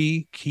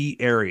 3 key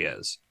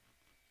areas.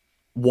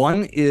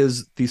 One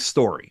is the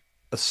story,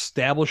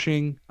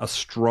 establishing a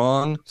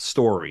strong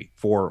story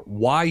for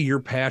why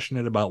you're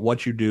passionate about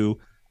what you do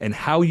and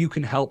how you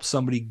can help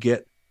somebody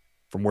get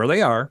from where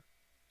they are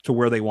to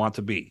where they want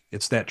to be.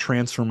 It's that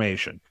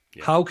transformation.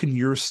 Yeah. How can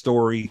your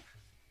story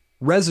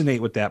resonate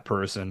with that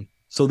person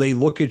so they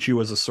look at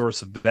you as a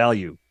source of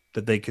value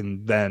that they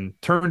can then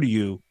turn to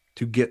you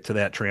to get to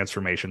that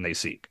transformation they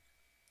seek?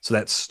 So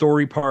that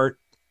story part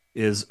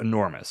is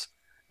enormous.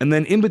 And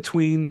then in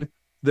between,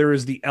 there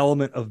is the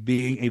element of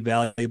being a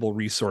valuable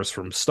resource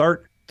from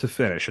start to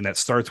finish. And that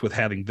starts with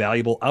having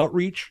valuable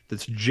outreach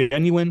that's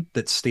genuine,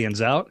 that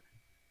stands out,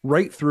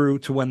 right through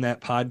to when that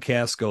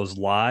podcast goes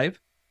live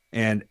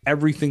and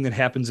everything that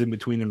happens in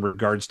between in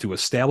regards to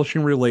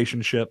establishing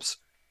relationships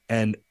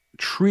and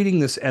treating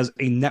this as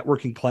a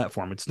networking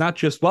platform. It's not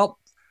just, well,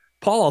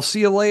 Paul, I'll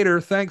see you later.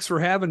 Thanks for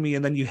having me.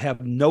 And then you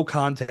have no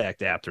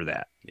contact after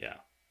that. Yeah.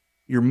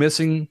 You're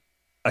missing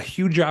a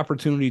huge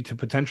opportunity to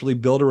potentially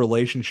build a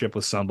relationship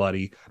with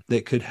somebody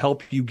that could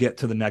help you get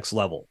to the next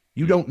level.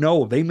 You don't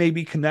know. They may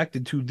be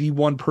connected to the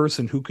one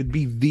person who could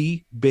be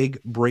the big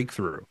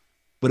breakthrough.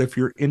 But if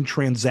you're in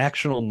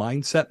transactional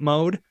mindset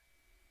mode,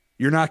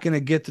 you're not going to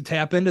get to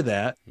tap into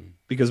that,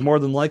 because more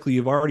than likely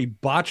you've already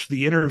botched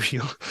the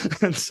interview.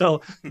 And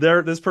so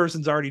this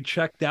person's already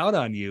checked out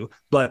on you,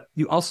 but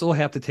you also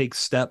have to take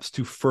steps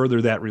to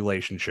further that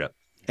relationship.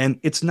 And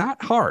it's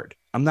not hard.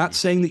 I'm not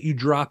saying that you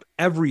drop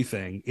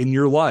everything in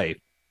your life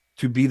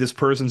to be this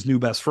person's new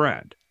best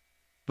friend,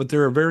 but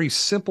there are very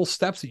simple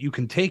steps that you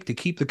can take to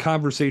keep the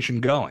conversation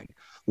going.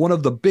 One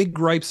of the big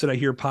gripes that I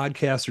hear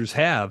podcasters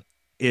have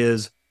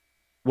is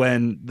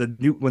when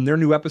their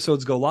new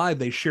episodes go live,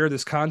 they share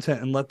this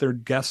content and let their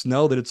guests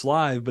know that it's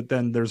live, but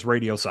then there's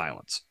radio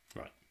silence.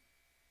 Right.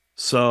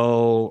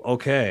 So,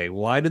 okay,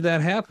 why did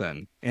that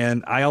happen?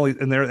 And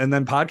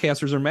then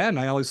podcasters are mad, and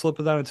I always flip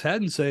it on its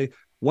head and say,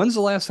 when's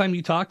the last time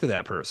you talked to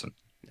that person?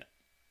 Yeah.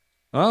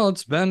 Well,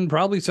 it's been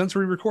probably since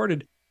we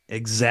recorded.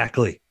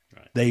 Exactly.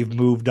 Right. They've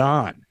moved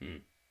on.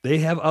 They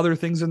have other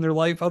things in their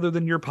life other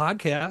than your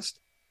podcast.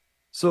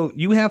 So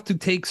you have to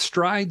take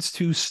strides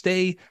to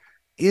stay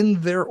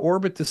in their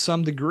orbit to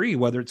some degree,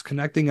 whether it's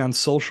connecting on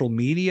social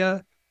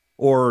media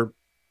or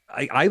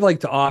I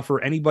like to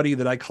offer anybody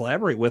that I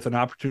collaborate with an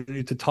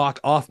opportunity to talk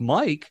off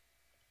mic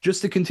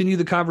just to continue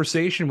the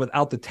conversation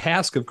without the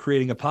task of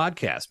creating a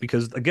podcast.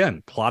 Because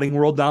again, plotting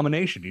world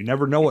domination, you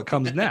never know what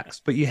comes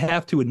next, but you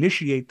have to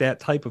initiate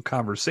that type of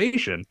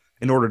conversation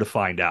in order to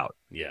find out.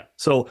 Yeah.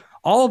 So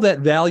all of that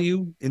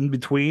value in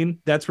between,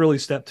 that's really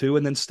step two.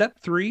 And then step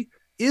three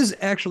is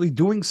actually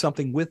doing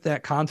something with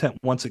that content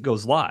once it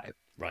goes live.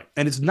 Right.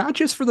 And it's not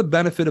just for the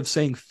benefit of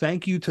saying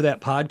thank you to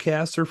that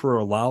podcaster for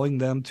allowing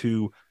them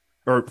to,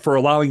 or for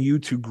allowing you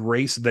to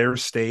grace their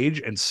stage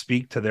and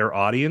speak to their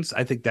audience.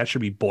 I think that should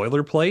be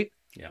boilerplate.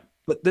 Yeah.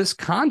 But this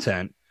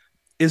content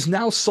is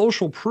now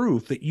social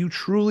proof that you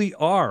truly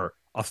are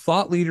a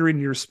thought leader in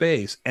your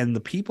space. And the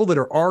people that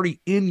are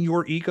already in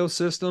your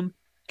ecosystem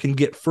can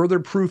get further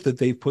proof that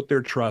they've put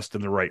their trust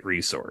in the right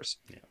resource.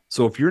 Yeah.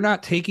 So if you're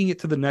not taking it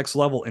to the next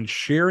level and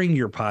sharing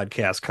your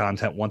podcast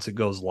content once it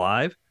goes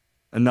live,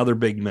 another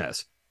big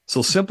miss.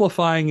 So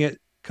simplifying it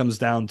comes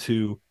down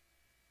to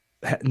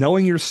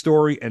knowing your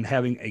story and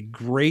having a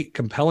great,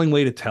 compelling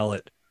way to tell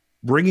it,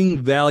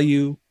 bringing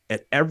value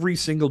at every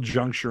single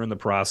juncture in the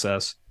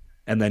process,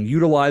 and then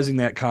utilizing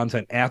that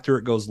content after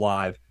it goes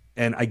live.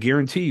 And I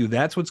guarantee you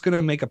that's what's going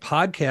to make a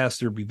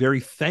podcaster be very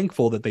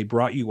thankful that they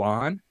brought you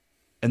on.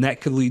 And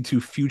that could lead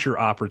to future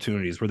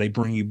opportunities where they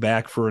bring you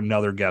back for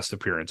another guest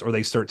appearance, or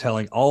they start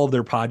telling all of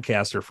their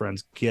podcaster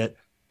friends, get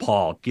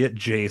Paul, get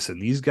Jason.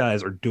 These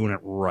guys are doing it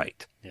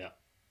right. Yeah.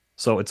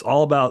 So it's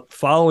all about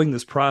following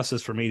this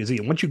process from A to Z.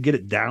 And once you get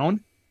it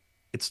down,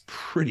 it's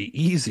pretty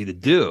easy to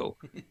do.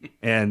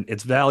 And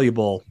it's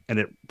valuable and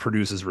it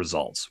produces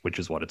results, which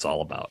is what it's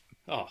all about.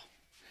 Oh,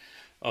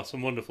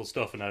 some wonderful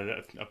stuff, and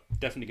I'm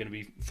definitely going to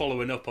be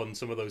following up on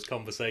some of those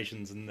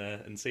conversations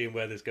and seeing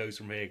where this goes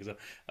from here, because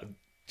I've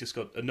just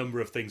got a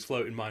number of things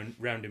floating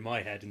around in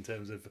my head in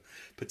terms of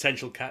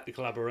potential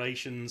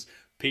collaborations,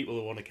 people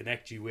who want to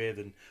connect you with,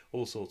 and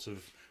all sorts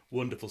of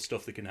wonderful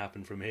stuff that can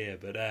happen from here.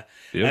 But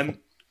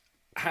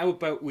how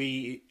about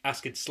we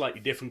ask a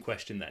slightly different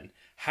question then?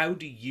 How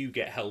do you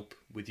get help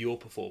with your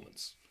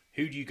performance?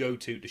 Who do you go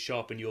to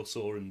sharpen your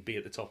saw and be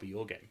at the top of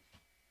your game?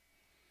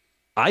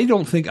 I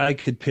don't think I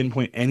could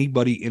pinpoint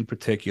anybody in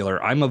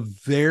particular. I'm a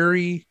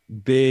very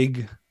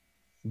big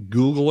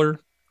Googler.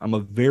 I'm a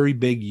very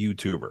big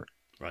YouTuber.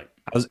 Right.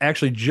 I was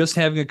actually just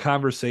having a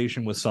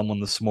conversation with someone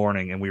this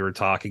morning, and we were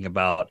talking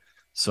about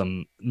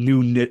some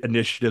new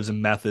initiatives and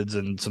methods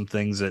and some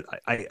things that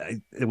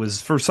it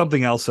was for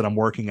something else that I'm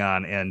working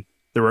on. And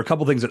there were a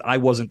couple things that I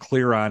wasn't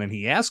clear on. And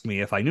he asked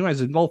me if I knew. I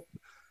said, well,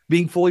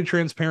 being fully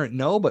transparent,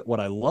 no. But what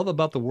I love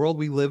about the world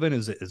we live in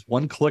is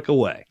one click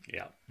away.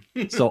 Yeah.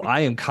 So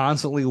I am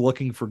constantly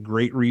looking for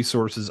great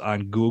resources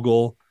on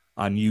Google,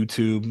 on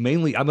YouTube.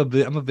 Mainly, I'm a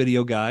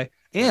video guy,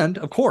 and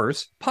of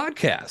course,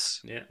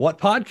 podcasts. Yeah. What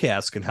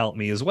podcasts can help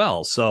me as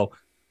well? So,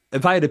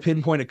 if I had to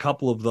pinpoint a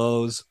couple of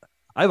those,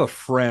 I have a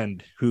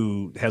friend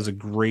who has a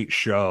great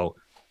show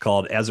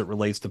called As It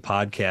Relates to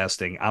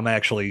Podcasting. I'm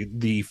actually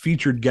the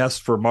featured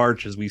guest for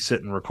March as we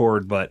sit and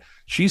record, but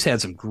she's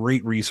had some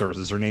great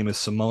resources. Her name is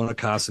Simona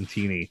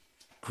Cosentini.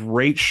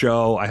 Great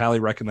show. I highly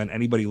recommend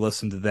anybody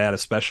listen to that,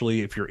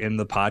 especially if you're in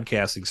the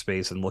podcasting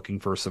space and looking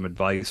for some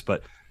advice.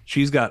 But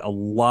she's got a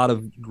lot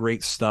of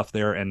great stuff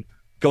there. And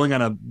going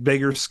on a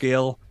bigger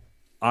scale,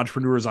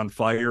 Entrepreneurs on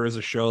Fire is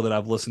a show that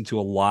I've listened to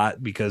a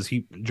lot because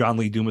John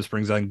Lee Dumas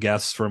brings on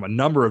guests from a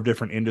number of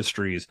different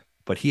industries,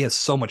 but he has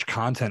so much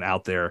content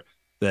out there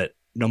that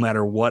no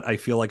matter what I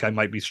feel like I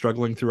might be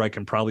struggling through, I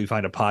can probably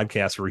find a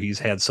podcast where he's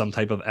had some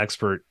type of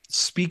expert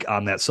speak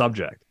on that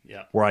subject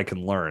where I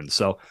can learn.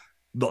 So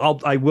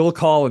I will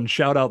call and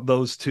shout out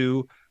those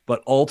two,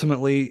 but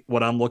ultimately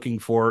what I'm looking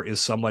for is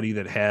somebody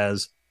that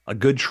has a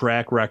good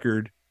track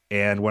record.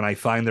 And when I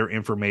find their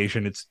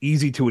information, it's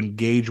easy to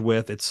engage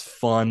with. It's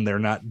fun. They're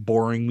not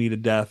boring me to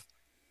death.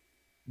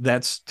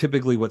 That's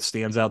typically what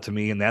stands out to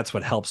me. And that's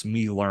what helps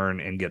me learn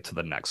and get to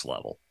the next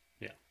level.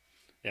 Yeah.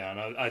 Yeah.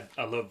 And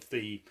I love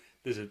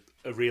there's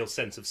a real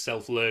sense of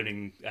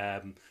self-learning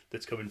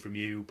that's coming from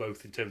you,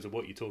 both in terms of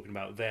what you're talking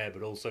about there,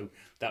 but also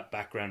that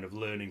background of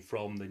learning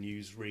from the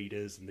news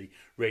readers and the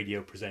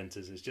radio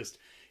presenters. Is just,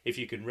 if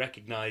you can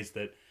recognize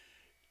that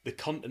the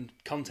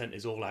content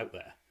is all out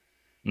there.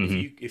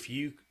 Mm-hmm. If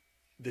you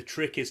the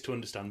trick is to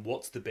understand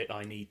what's the bit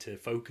I need to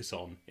focus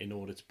on in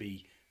order to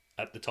be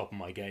at the top of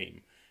my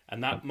game.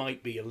 And that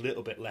might be a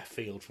little bit left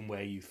field from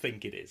where you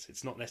think it is.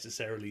 It's not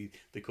necessarily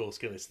the core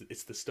skill.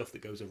 It's the stuff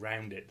that goes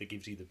around it that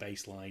gives you the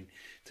baseline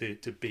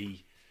to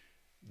be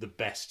the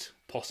best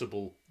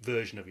possible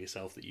version of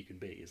yourself that you can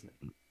be, isn't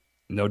it?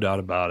 No doubt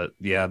about it.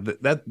 Yeah,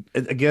 that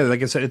again,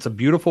 like I said, it's a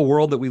beautiful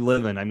world that we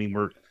live in. I mean,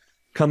 we're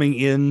coming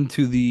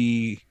into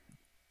the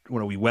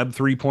Web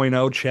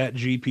 3.0, Chat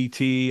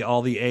GPT,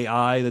 all the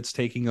AI that's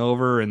taking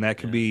over, and that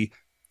can be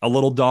a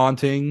little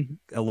daunting,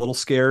 a little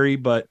scary,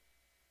 but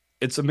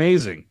it's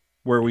amazing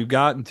where we've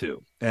gotten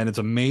to, and it's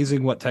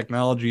amazing what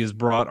technology has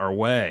brought our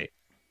way.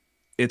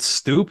 It's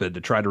stupid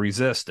to try to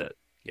resist it.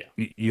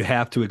 Yeah. You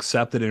have to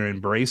accept it and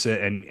embrace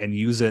it and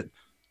use it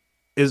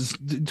is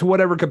to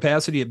whatever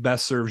capacity it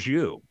best serves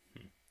you.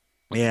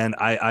 And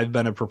I've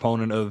been a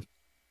proponent of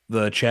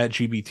the chat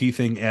GPT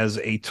thing as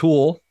a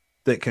tool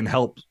that can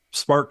help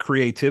spark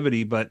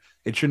creativity, but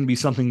it shouldn't be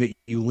something that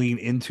you lean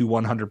into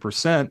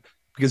 100%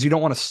 because you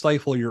don't want to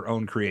stifle your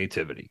own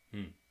creativity.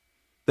 Hmm.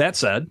 That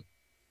said,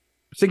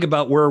 think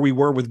about where we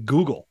were with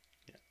Google,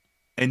 Yeah.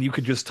 and you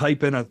could just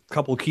type in a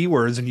couple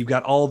keywords and you've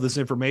got all of this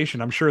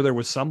information. I'm sure there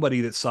was somebody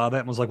that saw that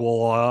and was like,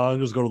 well, I'll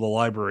just go to the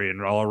library and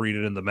I'll read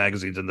it in the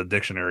magazines and the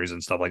dictionaries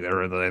and stuff like that,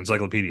 or the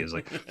encyclopedias,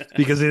 like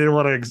because they didn't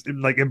want to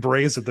like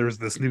embrace that there's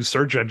this new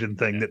search engine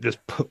thing that just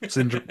puts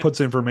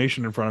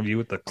information in front of you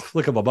with the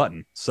click of a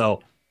button.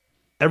 So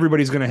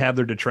everybody's going to have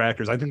their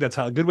detractors. I think that's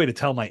how a good way to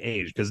tell my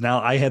age, because now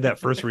I had that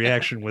first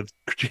reaction with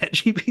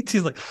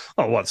ChatGPT, like,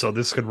 oh, what? So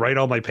this could write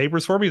all my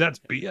papers for me? That's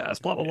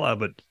BS, blah blah Yeah. blah.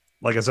 But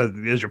like I said,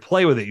 as you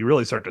play with it, you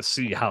really start to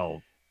see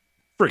how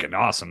freaking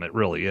awesome it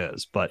really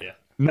is. But Yeah.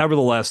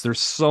 nevertheless, there's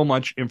so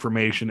much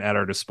information at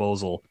our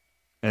disposal.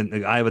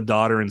 And I have a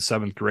daughter in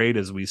seventh grade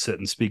as we sit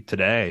and speak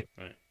today,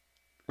 Right.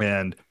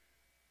 and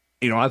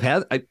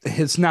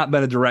it's not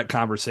been a direct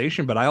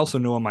conversation, but I also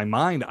know in my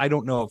mind, I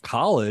don't know if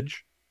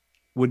college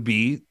would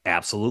be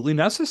absolutely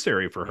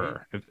necessary for Mm.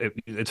 her.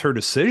 It's her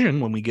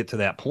decision when we get to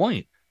that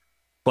point.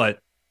 But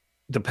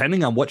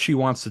depending on what she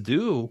wants to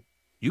do,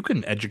 you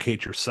can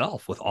educate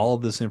yourself with Mm. all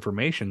of this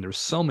information. There's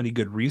so many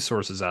good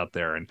resources out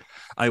there. And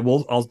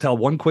I'll tell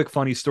one quick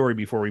funny story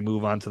before we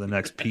move on to the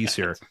next piece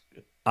here.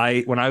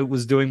 When I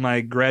was doing my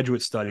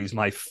graduate studies,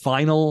 my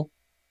final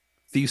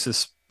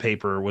thesis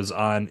paper was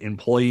on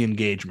employee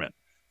engagement.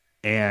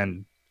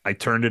 And I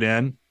turned it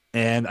in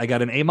and I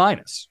got an A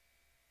minus.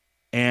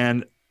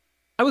 And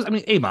I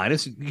mean, A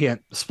minus, you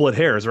can't split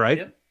hairs, right?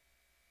 Yep.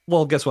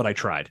 Well, guess what? I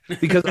tried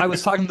because I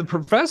was talking to the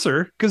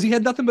professor because he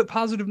had nothing but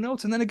positive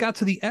notes. And then it got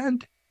to the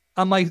end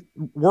on my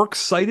works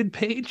cited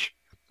page,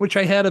 which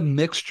I had a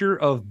mixture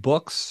of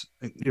books,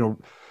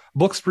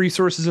 books,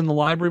 resources in the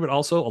library, but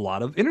also a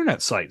lot of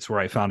internet sites where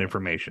I found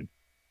information.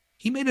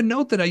 He made a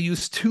note that I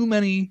used too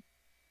many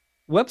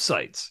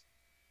websites.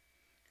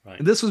 Right.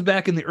 And this was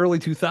back in the early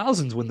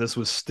 2000s when this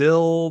was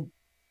still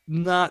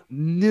not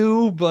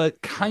new, but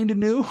Mm. kind of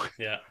new.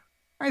 Yeah.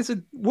 I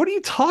said, "What are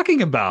you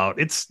talking about?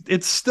 It's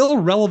still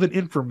relevant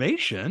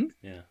information."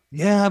 Yeah.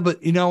 Yeah, but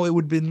it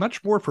would have been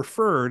much more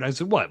preferred. I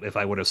said, "What if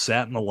I would have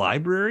sat in the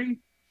library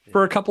Yeah.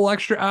 for a couple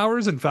extra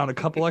hours and found a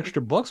couple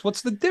extra books?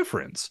 What's the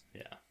difference?"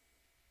 Yeah.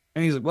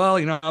 And he's like, "Well,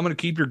 I'm going to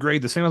keep your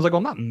grade the same." I was like, "Well,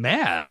 I'm not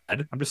mad.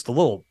 I'm just a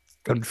little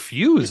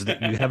confused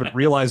that you haven't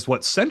realized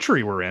what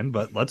century we're in,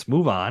 but let's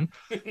move on."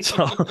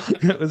 So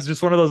it was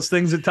just one of those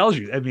things that tells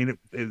you. I mean,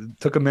 it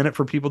took a minute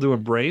for people to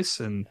embrace,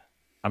 and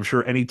I'm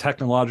sure any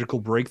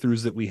technological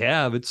breakthroughs that we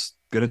have, it's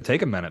going to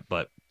take a minute,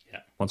 but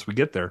Yeah. once we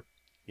get there,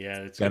 Yeah.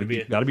 It's got going to to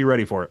be a got to be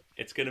ready for it.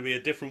 it's going to be a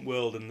different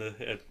world in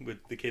the with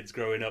the kids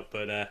growing up,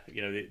 but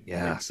in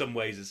Yeah, some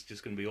ways it's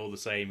just going to be all the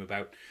same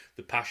about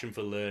the passion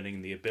for learning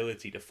and the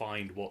ability to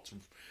find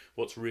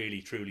what's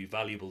really truly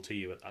valuable to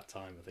you at that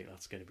time. I think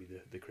that's going to be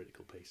the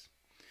critical piece.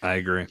 I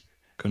agree.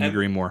 Couldn't Um,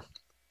 agree more.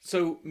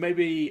 so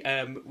maybe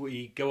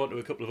we go on to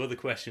a couple of other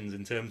questions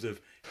in terms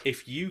of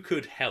if you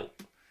could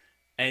help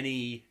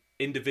any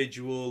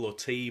individual or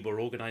team or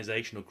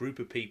organization or group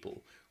of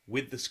people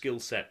with the skill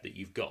set that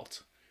you've got,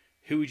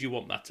 who would you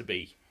want that to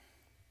be?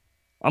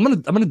 I'm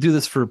gonna do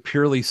this for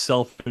purely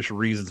selfish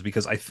reasons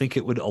because I think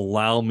it would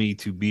allow me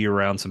to be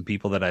around some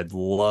people that I'd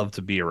love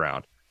to be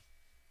around.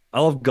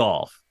 I love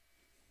golf.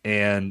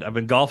 And I've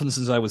been golfing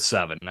since I was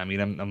 7. I mean,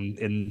 I'm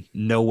in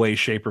no way,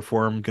 shape, or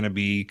form going to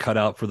be cut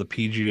out for the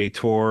PGA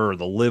Tour or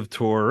the Live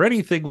Tour or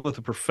anything with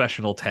a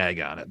professional tag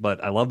on it.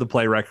 But I love to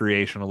play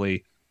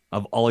recreationally.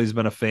 I've always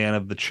been a fan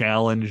of the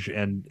challenge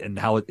and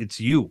how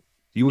it's you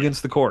Yeah,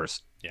 against the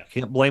course. yeah,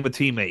 You can't blame a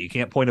teammate. You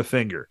can't point a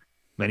finger.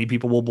 Many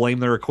people will blame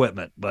their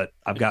equipment, but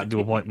I've gotten to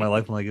a point in my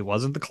life like it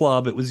wasn't the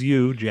club, it was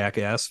you,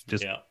 jackass.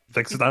 Just yeah,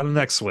 fix it on the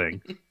next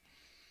swing.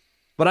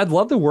 But I'd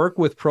love to work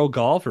with pro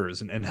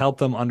golfers and help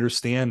them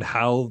understand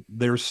how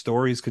their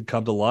stories could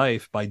come to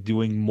life by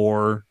doing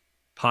more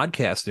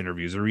podcast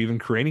interviews or even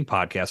creating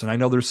podcasts. And I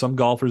know there's some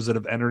golfers that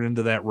have entered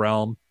into that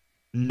realm.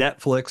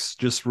 Netflix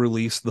just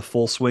released the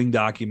Full Swing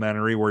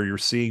documentary where you're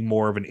seeing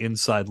more of an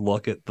inside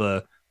look at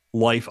the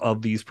life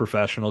of these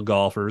professional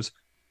golfers.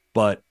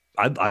 But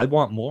I'd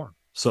want more.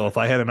 So right, if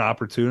I had an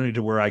opportunity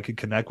to where I could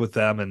connect with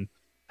them and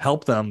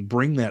help them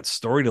bring that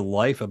story to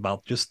life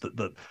about just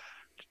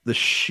the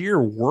sheer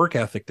work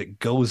ethic that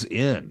goes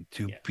in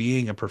to yeah,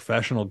 being a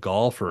professional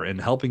golfer and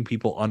helping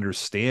people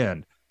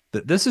understand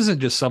that this isn't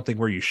just something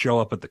where you show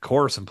up at the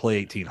course and play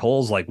 18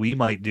 holes like we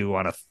might do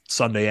on a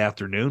Sunday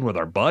afternoon with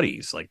our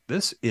buddies. Like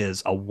this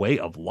is a way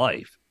of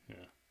life. yeah.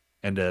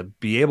 And to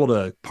be able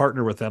to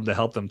partner with them to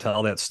help them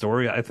tell that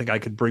story, I think I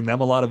could bring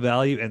them a lot of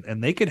value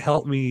and they could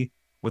help me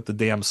with the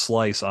damn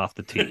slice off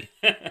the tee.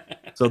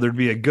 So there'd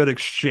be a good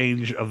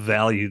exchange of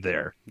value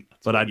there. That's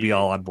But what I'd you be need.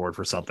 all on board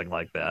for something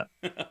like that.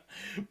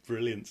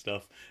 Brilliant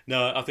stuff.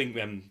 No, I think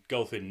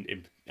golf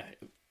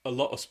a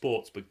lot of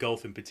sports, but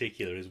golf in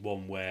particular is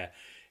one where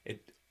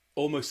it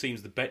almost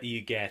seems the better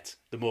you get,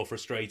 the more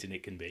frustrating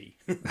it can be.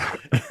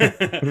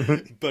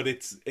 But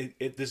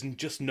there's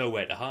just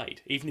nowhere to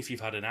hide. Even if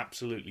you've had an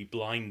absolutely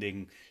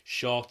blinding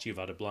shot, you've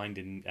had a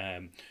blinding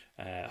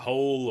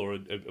hole or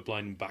a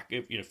blinding back,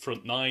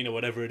 front nine or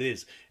whatever it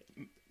is,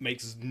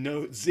 makes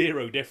no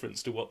zero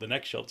difference to what the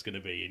next shot's going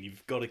to be, and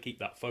you've got to keep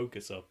that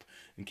focus up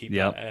and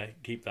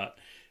Yep. keep that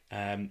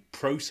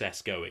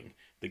process going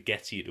that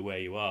gets you to where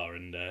you are,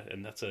 and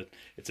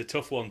it's a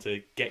tough one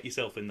to get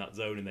yourself in that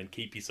zone and then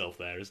keep yourself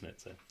there, isn't it?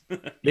 So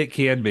It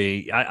can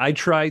be. I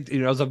tried,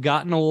 as I've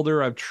gotten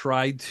older, I've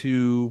tried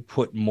to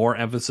put more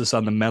emphasis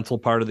on the mental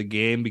part of the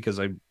game because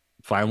it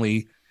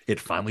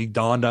finally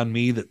dawned on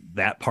me that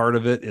that part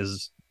of it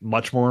is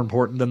much more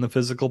important than the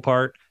physical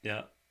part.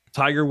 yeah,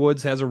 Tiger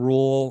Woods has a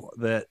rule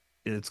that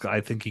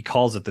I think he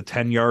calls it the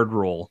 10-yard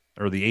rule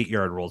or the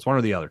 8-yard rule. It's one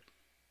or the other.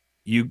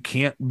 You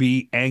can't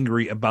be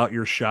angry about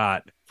your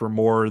shot for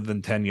more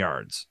than 10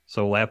 yards.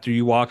 So after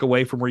you walk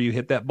away from where you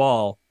hit that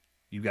ball,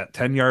 you've got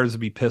 10 yards to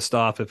be pissed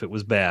off if it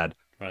was bad.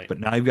 right, But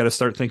now you've got to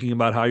start thinking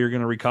about how you're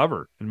going to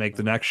recover and make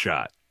the right, next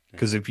shot. yeah,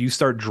 Because if you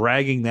start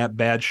dragging that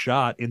bad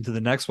shot into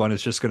the next one,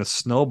 it's just going to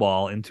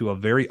snowball into a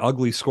very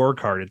ugly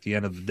scorecard at the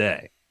end of the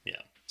day. yeah.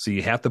 So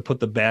you have to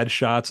put the bad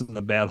shots and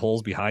the bad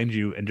holes behind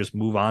you and just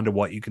move on to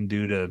what you can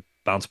do to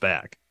bounce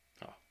back.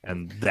 Oh, well,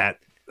 And that,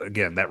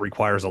 again, that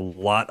requires a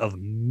lot of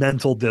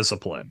mental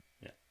discipline,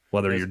 yeah.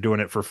 whether There's you're doing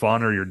it for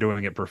fun or you're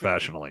doing it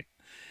professionally.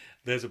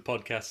 there's a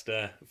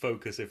podcast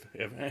focus if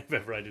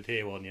ever I did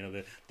hear one.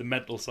 The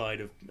mental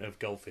side of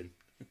golfing.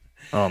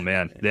 Oh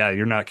man, yeah,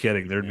 you're not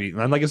kidding. There'd Yeah. be,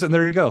 and like I said,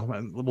 there you go.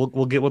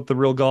 We'll get with the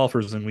real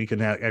golfers, and we can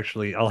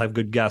actually. I'll have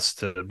good guests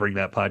to bring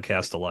that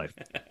podcast to life.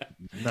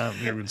 No,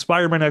 you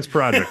inspire my next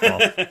project, Paul.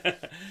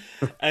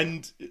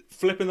 And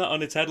flipping that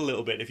on its head a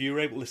little bit, if you were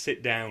able to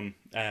sit down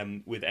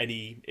with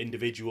any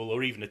individual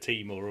or even a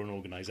team or an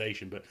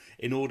organization, but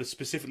in order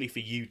specifically for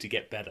you to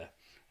get better,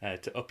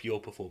 to up your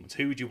performance,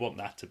 who would you want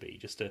that to be?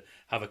 Just to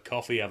have a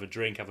coffee, have a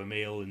drink, have a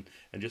meal, and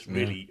just Yeah.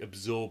 really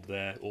absorb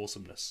their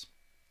awesomeness.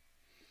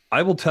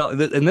 I will tell,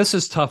 and this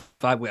is tough.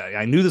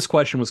 I knew this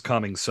question was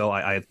coming, so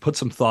I put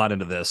some thought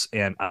into this,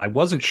 and I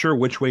wasn't sure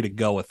which way to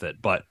go with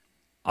it. But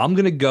I'm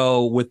going to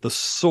go with the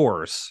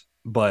source,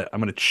 but I'm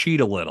going to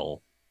cheat a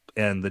little,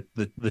 and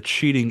the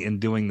cheating in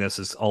doing this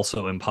is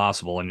also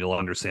impossible, and you'll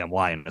understand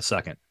why in a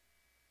second.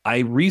 I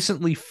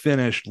recently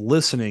finished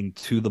listening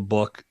to the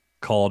book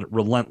called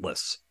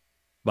Relentless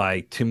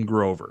by Tim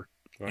Grover,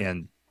 Right,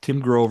 and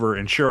Tim Grover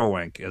and Cheryl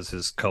Wenk as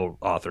his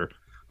co-author.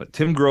 But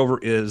Tim Grover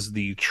is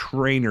the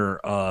trainer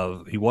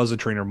of, he was a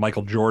trainer of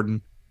Michael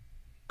Jordan,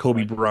 Kobe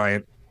right,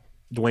 Bryant,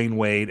 Dwayne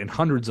Wade, and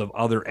hundreds of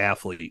other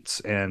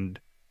athletes. And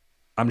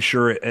I'm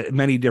sure at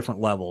many different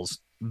levels.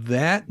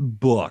 That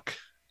book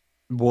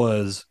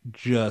was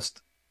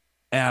just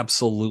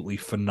absolutely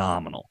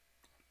phenomenal.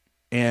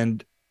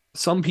 And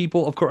some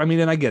people, of course, I mean,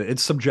 and I get it,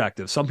 it's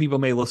subjective. Some people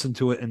may listen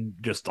to it and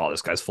just, oh,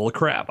 this guy's full of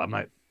crap. I'm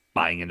not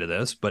buying into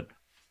this. But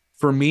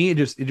for me, it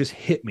just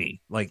hit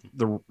me like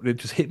it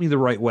just hit me the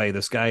right way.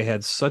 This guy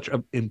had such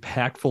an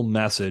impactful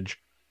message.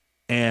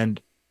 And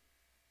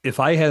if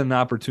I had an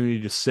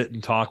opportunity to sit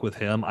and talk with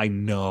him, I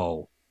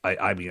know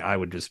I mean I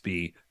would just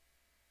be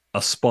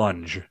a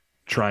sponge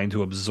trying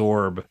to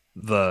absorb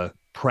the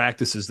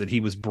practices that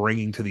he was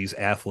bringing to these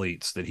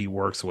athletes that he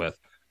works with.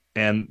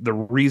 And the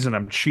reason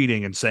I'm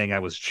cheating and saying I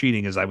was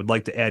cheating is I would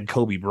like to add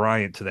Kobe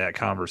Bryant to that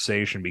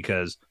conversation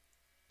because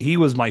he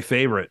was my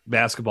favorite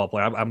basketball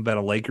player. I've been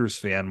a Lakers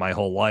fan my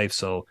whole life.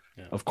 So,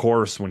 yeah, of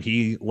course, when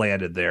he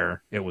landed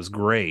there, it was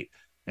great.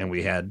 And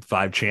we had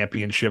 5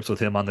 championships with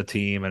him on the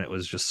team. And it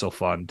was just so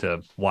fun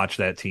to watch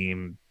that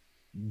team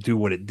do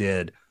what it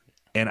did.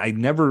 And I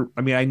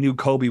knew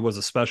Kobe was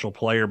a special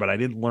player, but I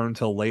didn't learn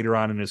till later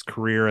on in his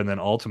career. And then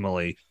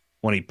ultimately,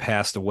 when he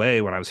passed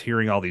away, when I was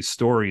hearing all these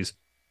stories,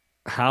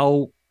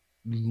 how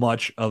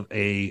much of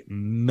a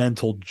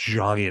mental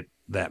giant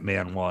that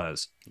man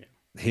was. yeah.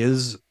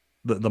 His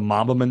the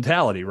Mamba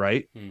mentality,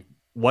 right? Mm,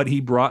 What he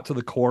brought to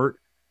the court,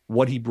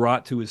 what he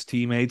brought to his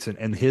teammates,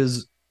 and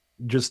his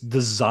just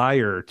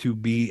desire to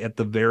be at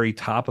the very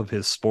top of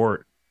his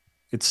sport,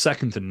 it's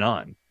second to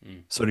none.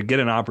 mm, So to get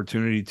an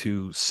opportunity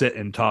to sit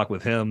and talk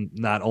with him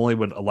not only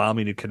would allow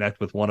me to connect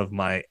with one of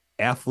my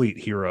athlete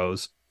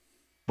heroes,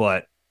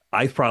 but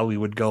I probably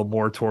would go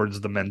more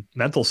towards the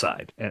mental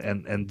side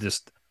and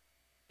just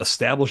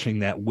establishing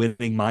that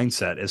winning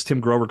mindset. As Tim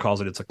Grover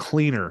calls it, it's a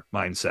cleaner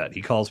mindset.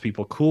 He calls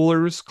people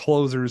coolers,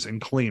 closers, and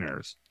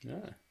cleaners.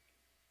 yeah,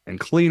 And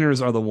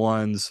cleaners are the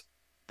ones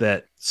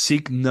that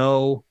seek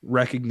no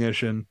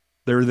recognition.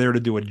 They're there to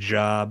do a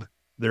job.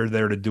 They're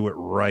there to do it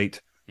right.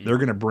 mm, They're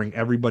going to bring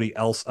everybody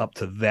else up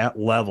to that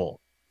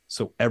level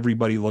so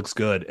everybody looks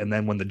good. And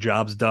then when the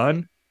job's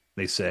done,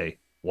 they say,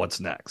 what's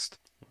next?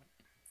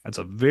 That's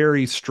a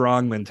very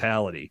strong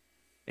mentality.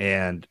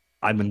 And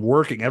I've been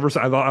working ever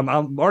since I'm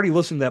already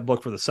listening to that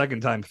book for the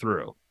second time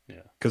through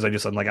yeah.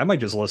 because I'm like, I might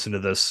just listen to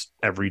this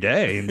every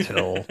day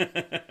until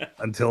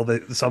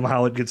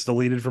somehow it gets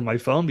deleted from my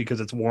phone because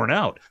it's worn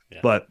out. Yeah.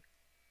 But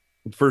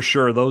for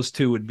sure, those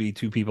two would be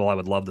two people I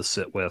would love to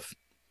sit with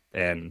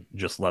and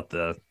just let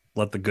the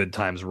good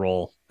times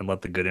roll and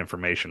let the good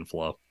information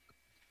flow.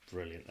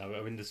 Brilliant.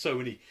 I mean, there's so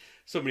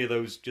many of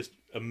those just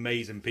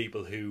amazing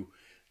people who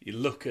you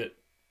look at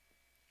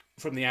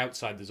from the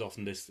outside. There's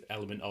often this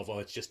element of, oh,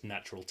 it's just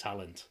natural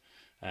talent.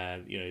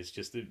 It's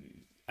just,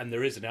 and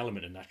there is an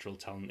element of natural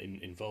talent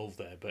involved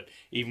there. But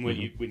even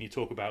when you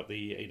talk about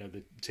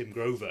the Tim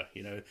Grover,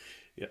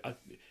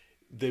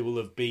 there will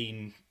have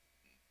been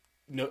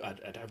no.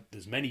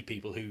 There's many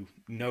people who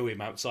know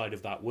him outside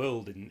of that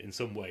world in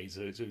some ways.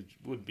 So it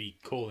would be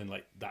calling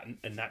like that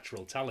a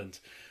natural talent,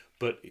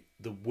 but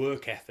the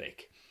work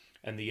ethic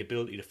and the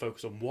ability to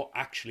focus on what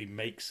actually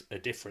makes a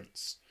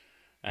difference,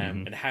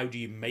 and how do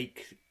you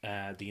make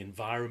the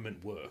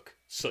environment work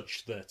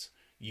such that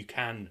you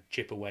can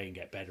chip away and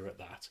get better at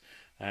that.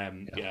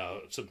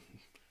 Some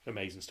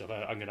amazing stuff.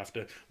 I'm going to have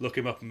to look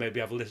him up and maybe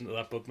have a listen to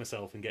that book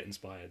myself and get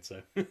inspired.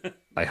 So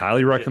I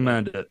highly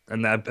recommend it.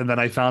 And then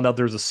I found out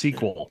there's a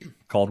sequel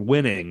called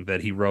Winning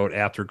that he wrote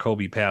after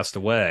Kobe passed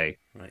away.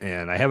 Right.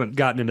 And I haven't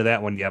gotten into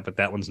that one yet, but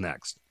that one's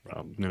next. Right.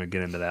 I'm going to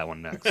get into that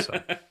one next.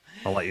 So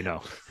I'll let you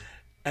know.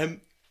 And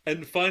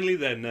finally,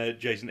 then,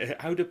 Jason,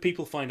 how do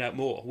people find out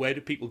more? Where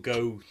do people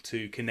go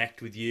to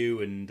connect with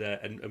you, and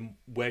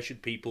where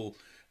should people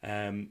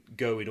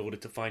go in order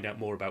to find out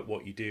more about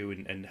what you do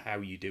and how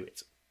you do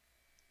it?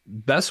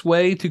 Best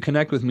way to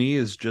connect with me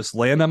is just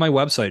land on my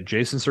website,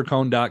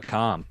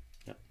 jasoncercone.com.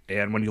 Yep.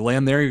 And when you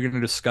land there, you're going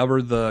to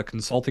discover the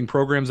consulting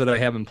programs that I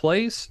have in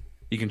place.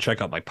 You can check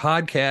out my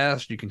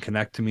podcast. You can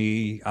connect to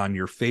me on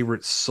your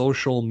favorite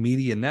social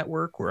media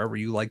network, wherever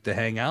you like to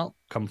hang out.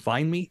 Come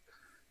find me.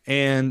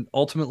 And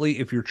ultimately,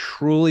 if you're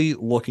truly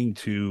looking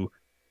to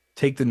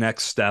take the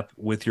next step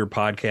with your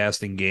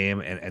podcasting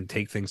game and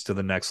take things to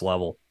the next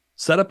level,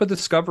 set up a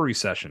discovery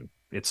session.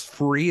 It's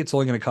free. It's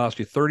only going to cost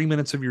you 30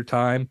 minutes of your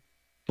time,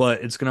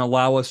 but it's going to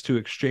allow us to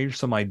exchange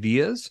some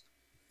ideas.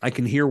 I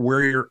can hear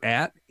where you're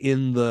at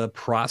in the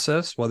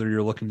process, whether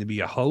you're looking to be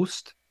a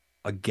host,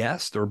 a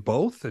guest, or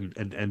both,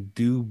 and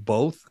do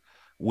both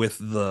with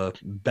the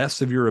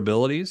best of your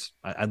abilities.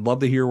 I'd love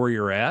to hear where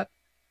you're at,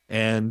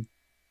 and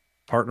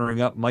partnering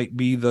up might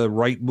be the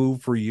right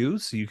move for you,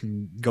 so you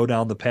can go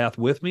down the path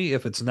with me.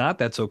 If it's not,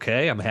 that's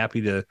okay. I'm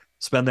happy to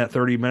spend that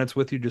 30 minutes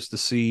with you just to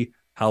see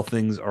how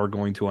things are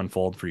going to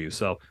unfold for you.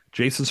 So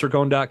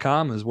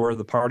jasoncercone.com is where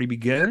the party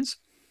begins,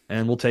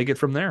 and we'll take it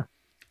from there.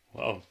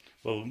 Well,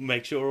 we'll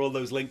make sure all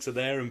those links are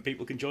there and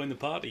people can join the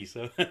party.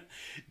 So,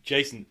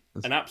 Jason,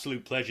 an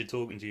absolute pleasure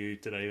talking to you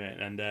today, mate,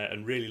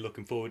 and really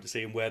looking forward to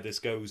seeing where this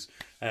goes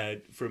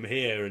from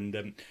here.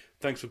 And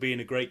thanks for being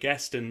a great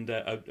guest, and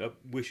I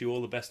wish you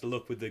all the best of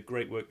luck with the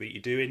great work that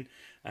you're doing.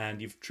 And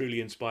you've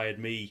truly inspired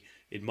me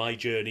in my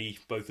journey,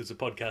 both as a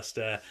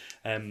podcast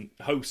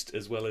host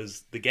as well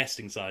as the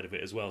guesting side of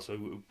it as well.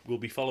 So we'll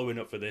be following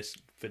up for this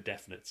for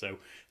definite. So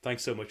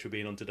thanks so much for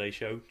being on today's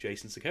show,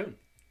 Jason Cercone.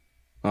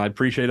 I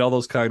appreciate all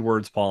those kind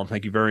words, Paul, and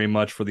thank you very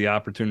much for the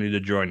opportunity to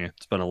join you.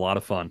 It's been a lot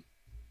of fun.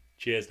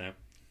 Cheers now.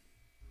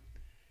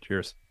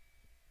 Cheers.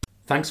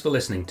 Thanks for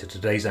listening to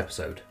today's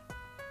episode.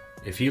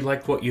 If you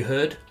liked what you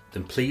heard,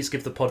 then please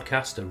give the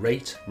podcast a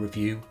rate,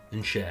 review,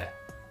 and share.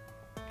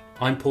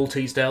 I'm Paul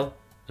Teasdale,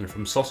 and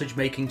from sausage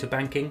making to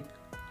banking,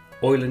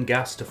 oil and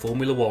gas to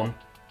Formula One,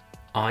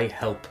 I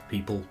help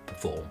people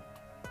perform.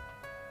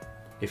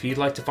 If you'd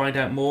like to find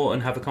out more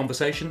and have a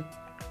conversation,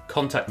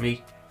 contact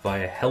me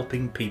via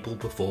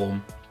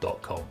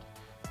helpingpeopleperform.com.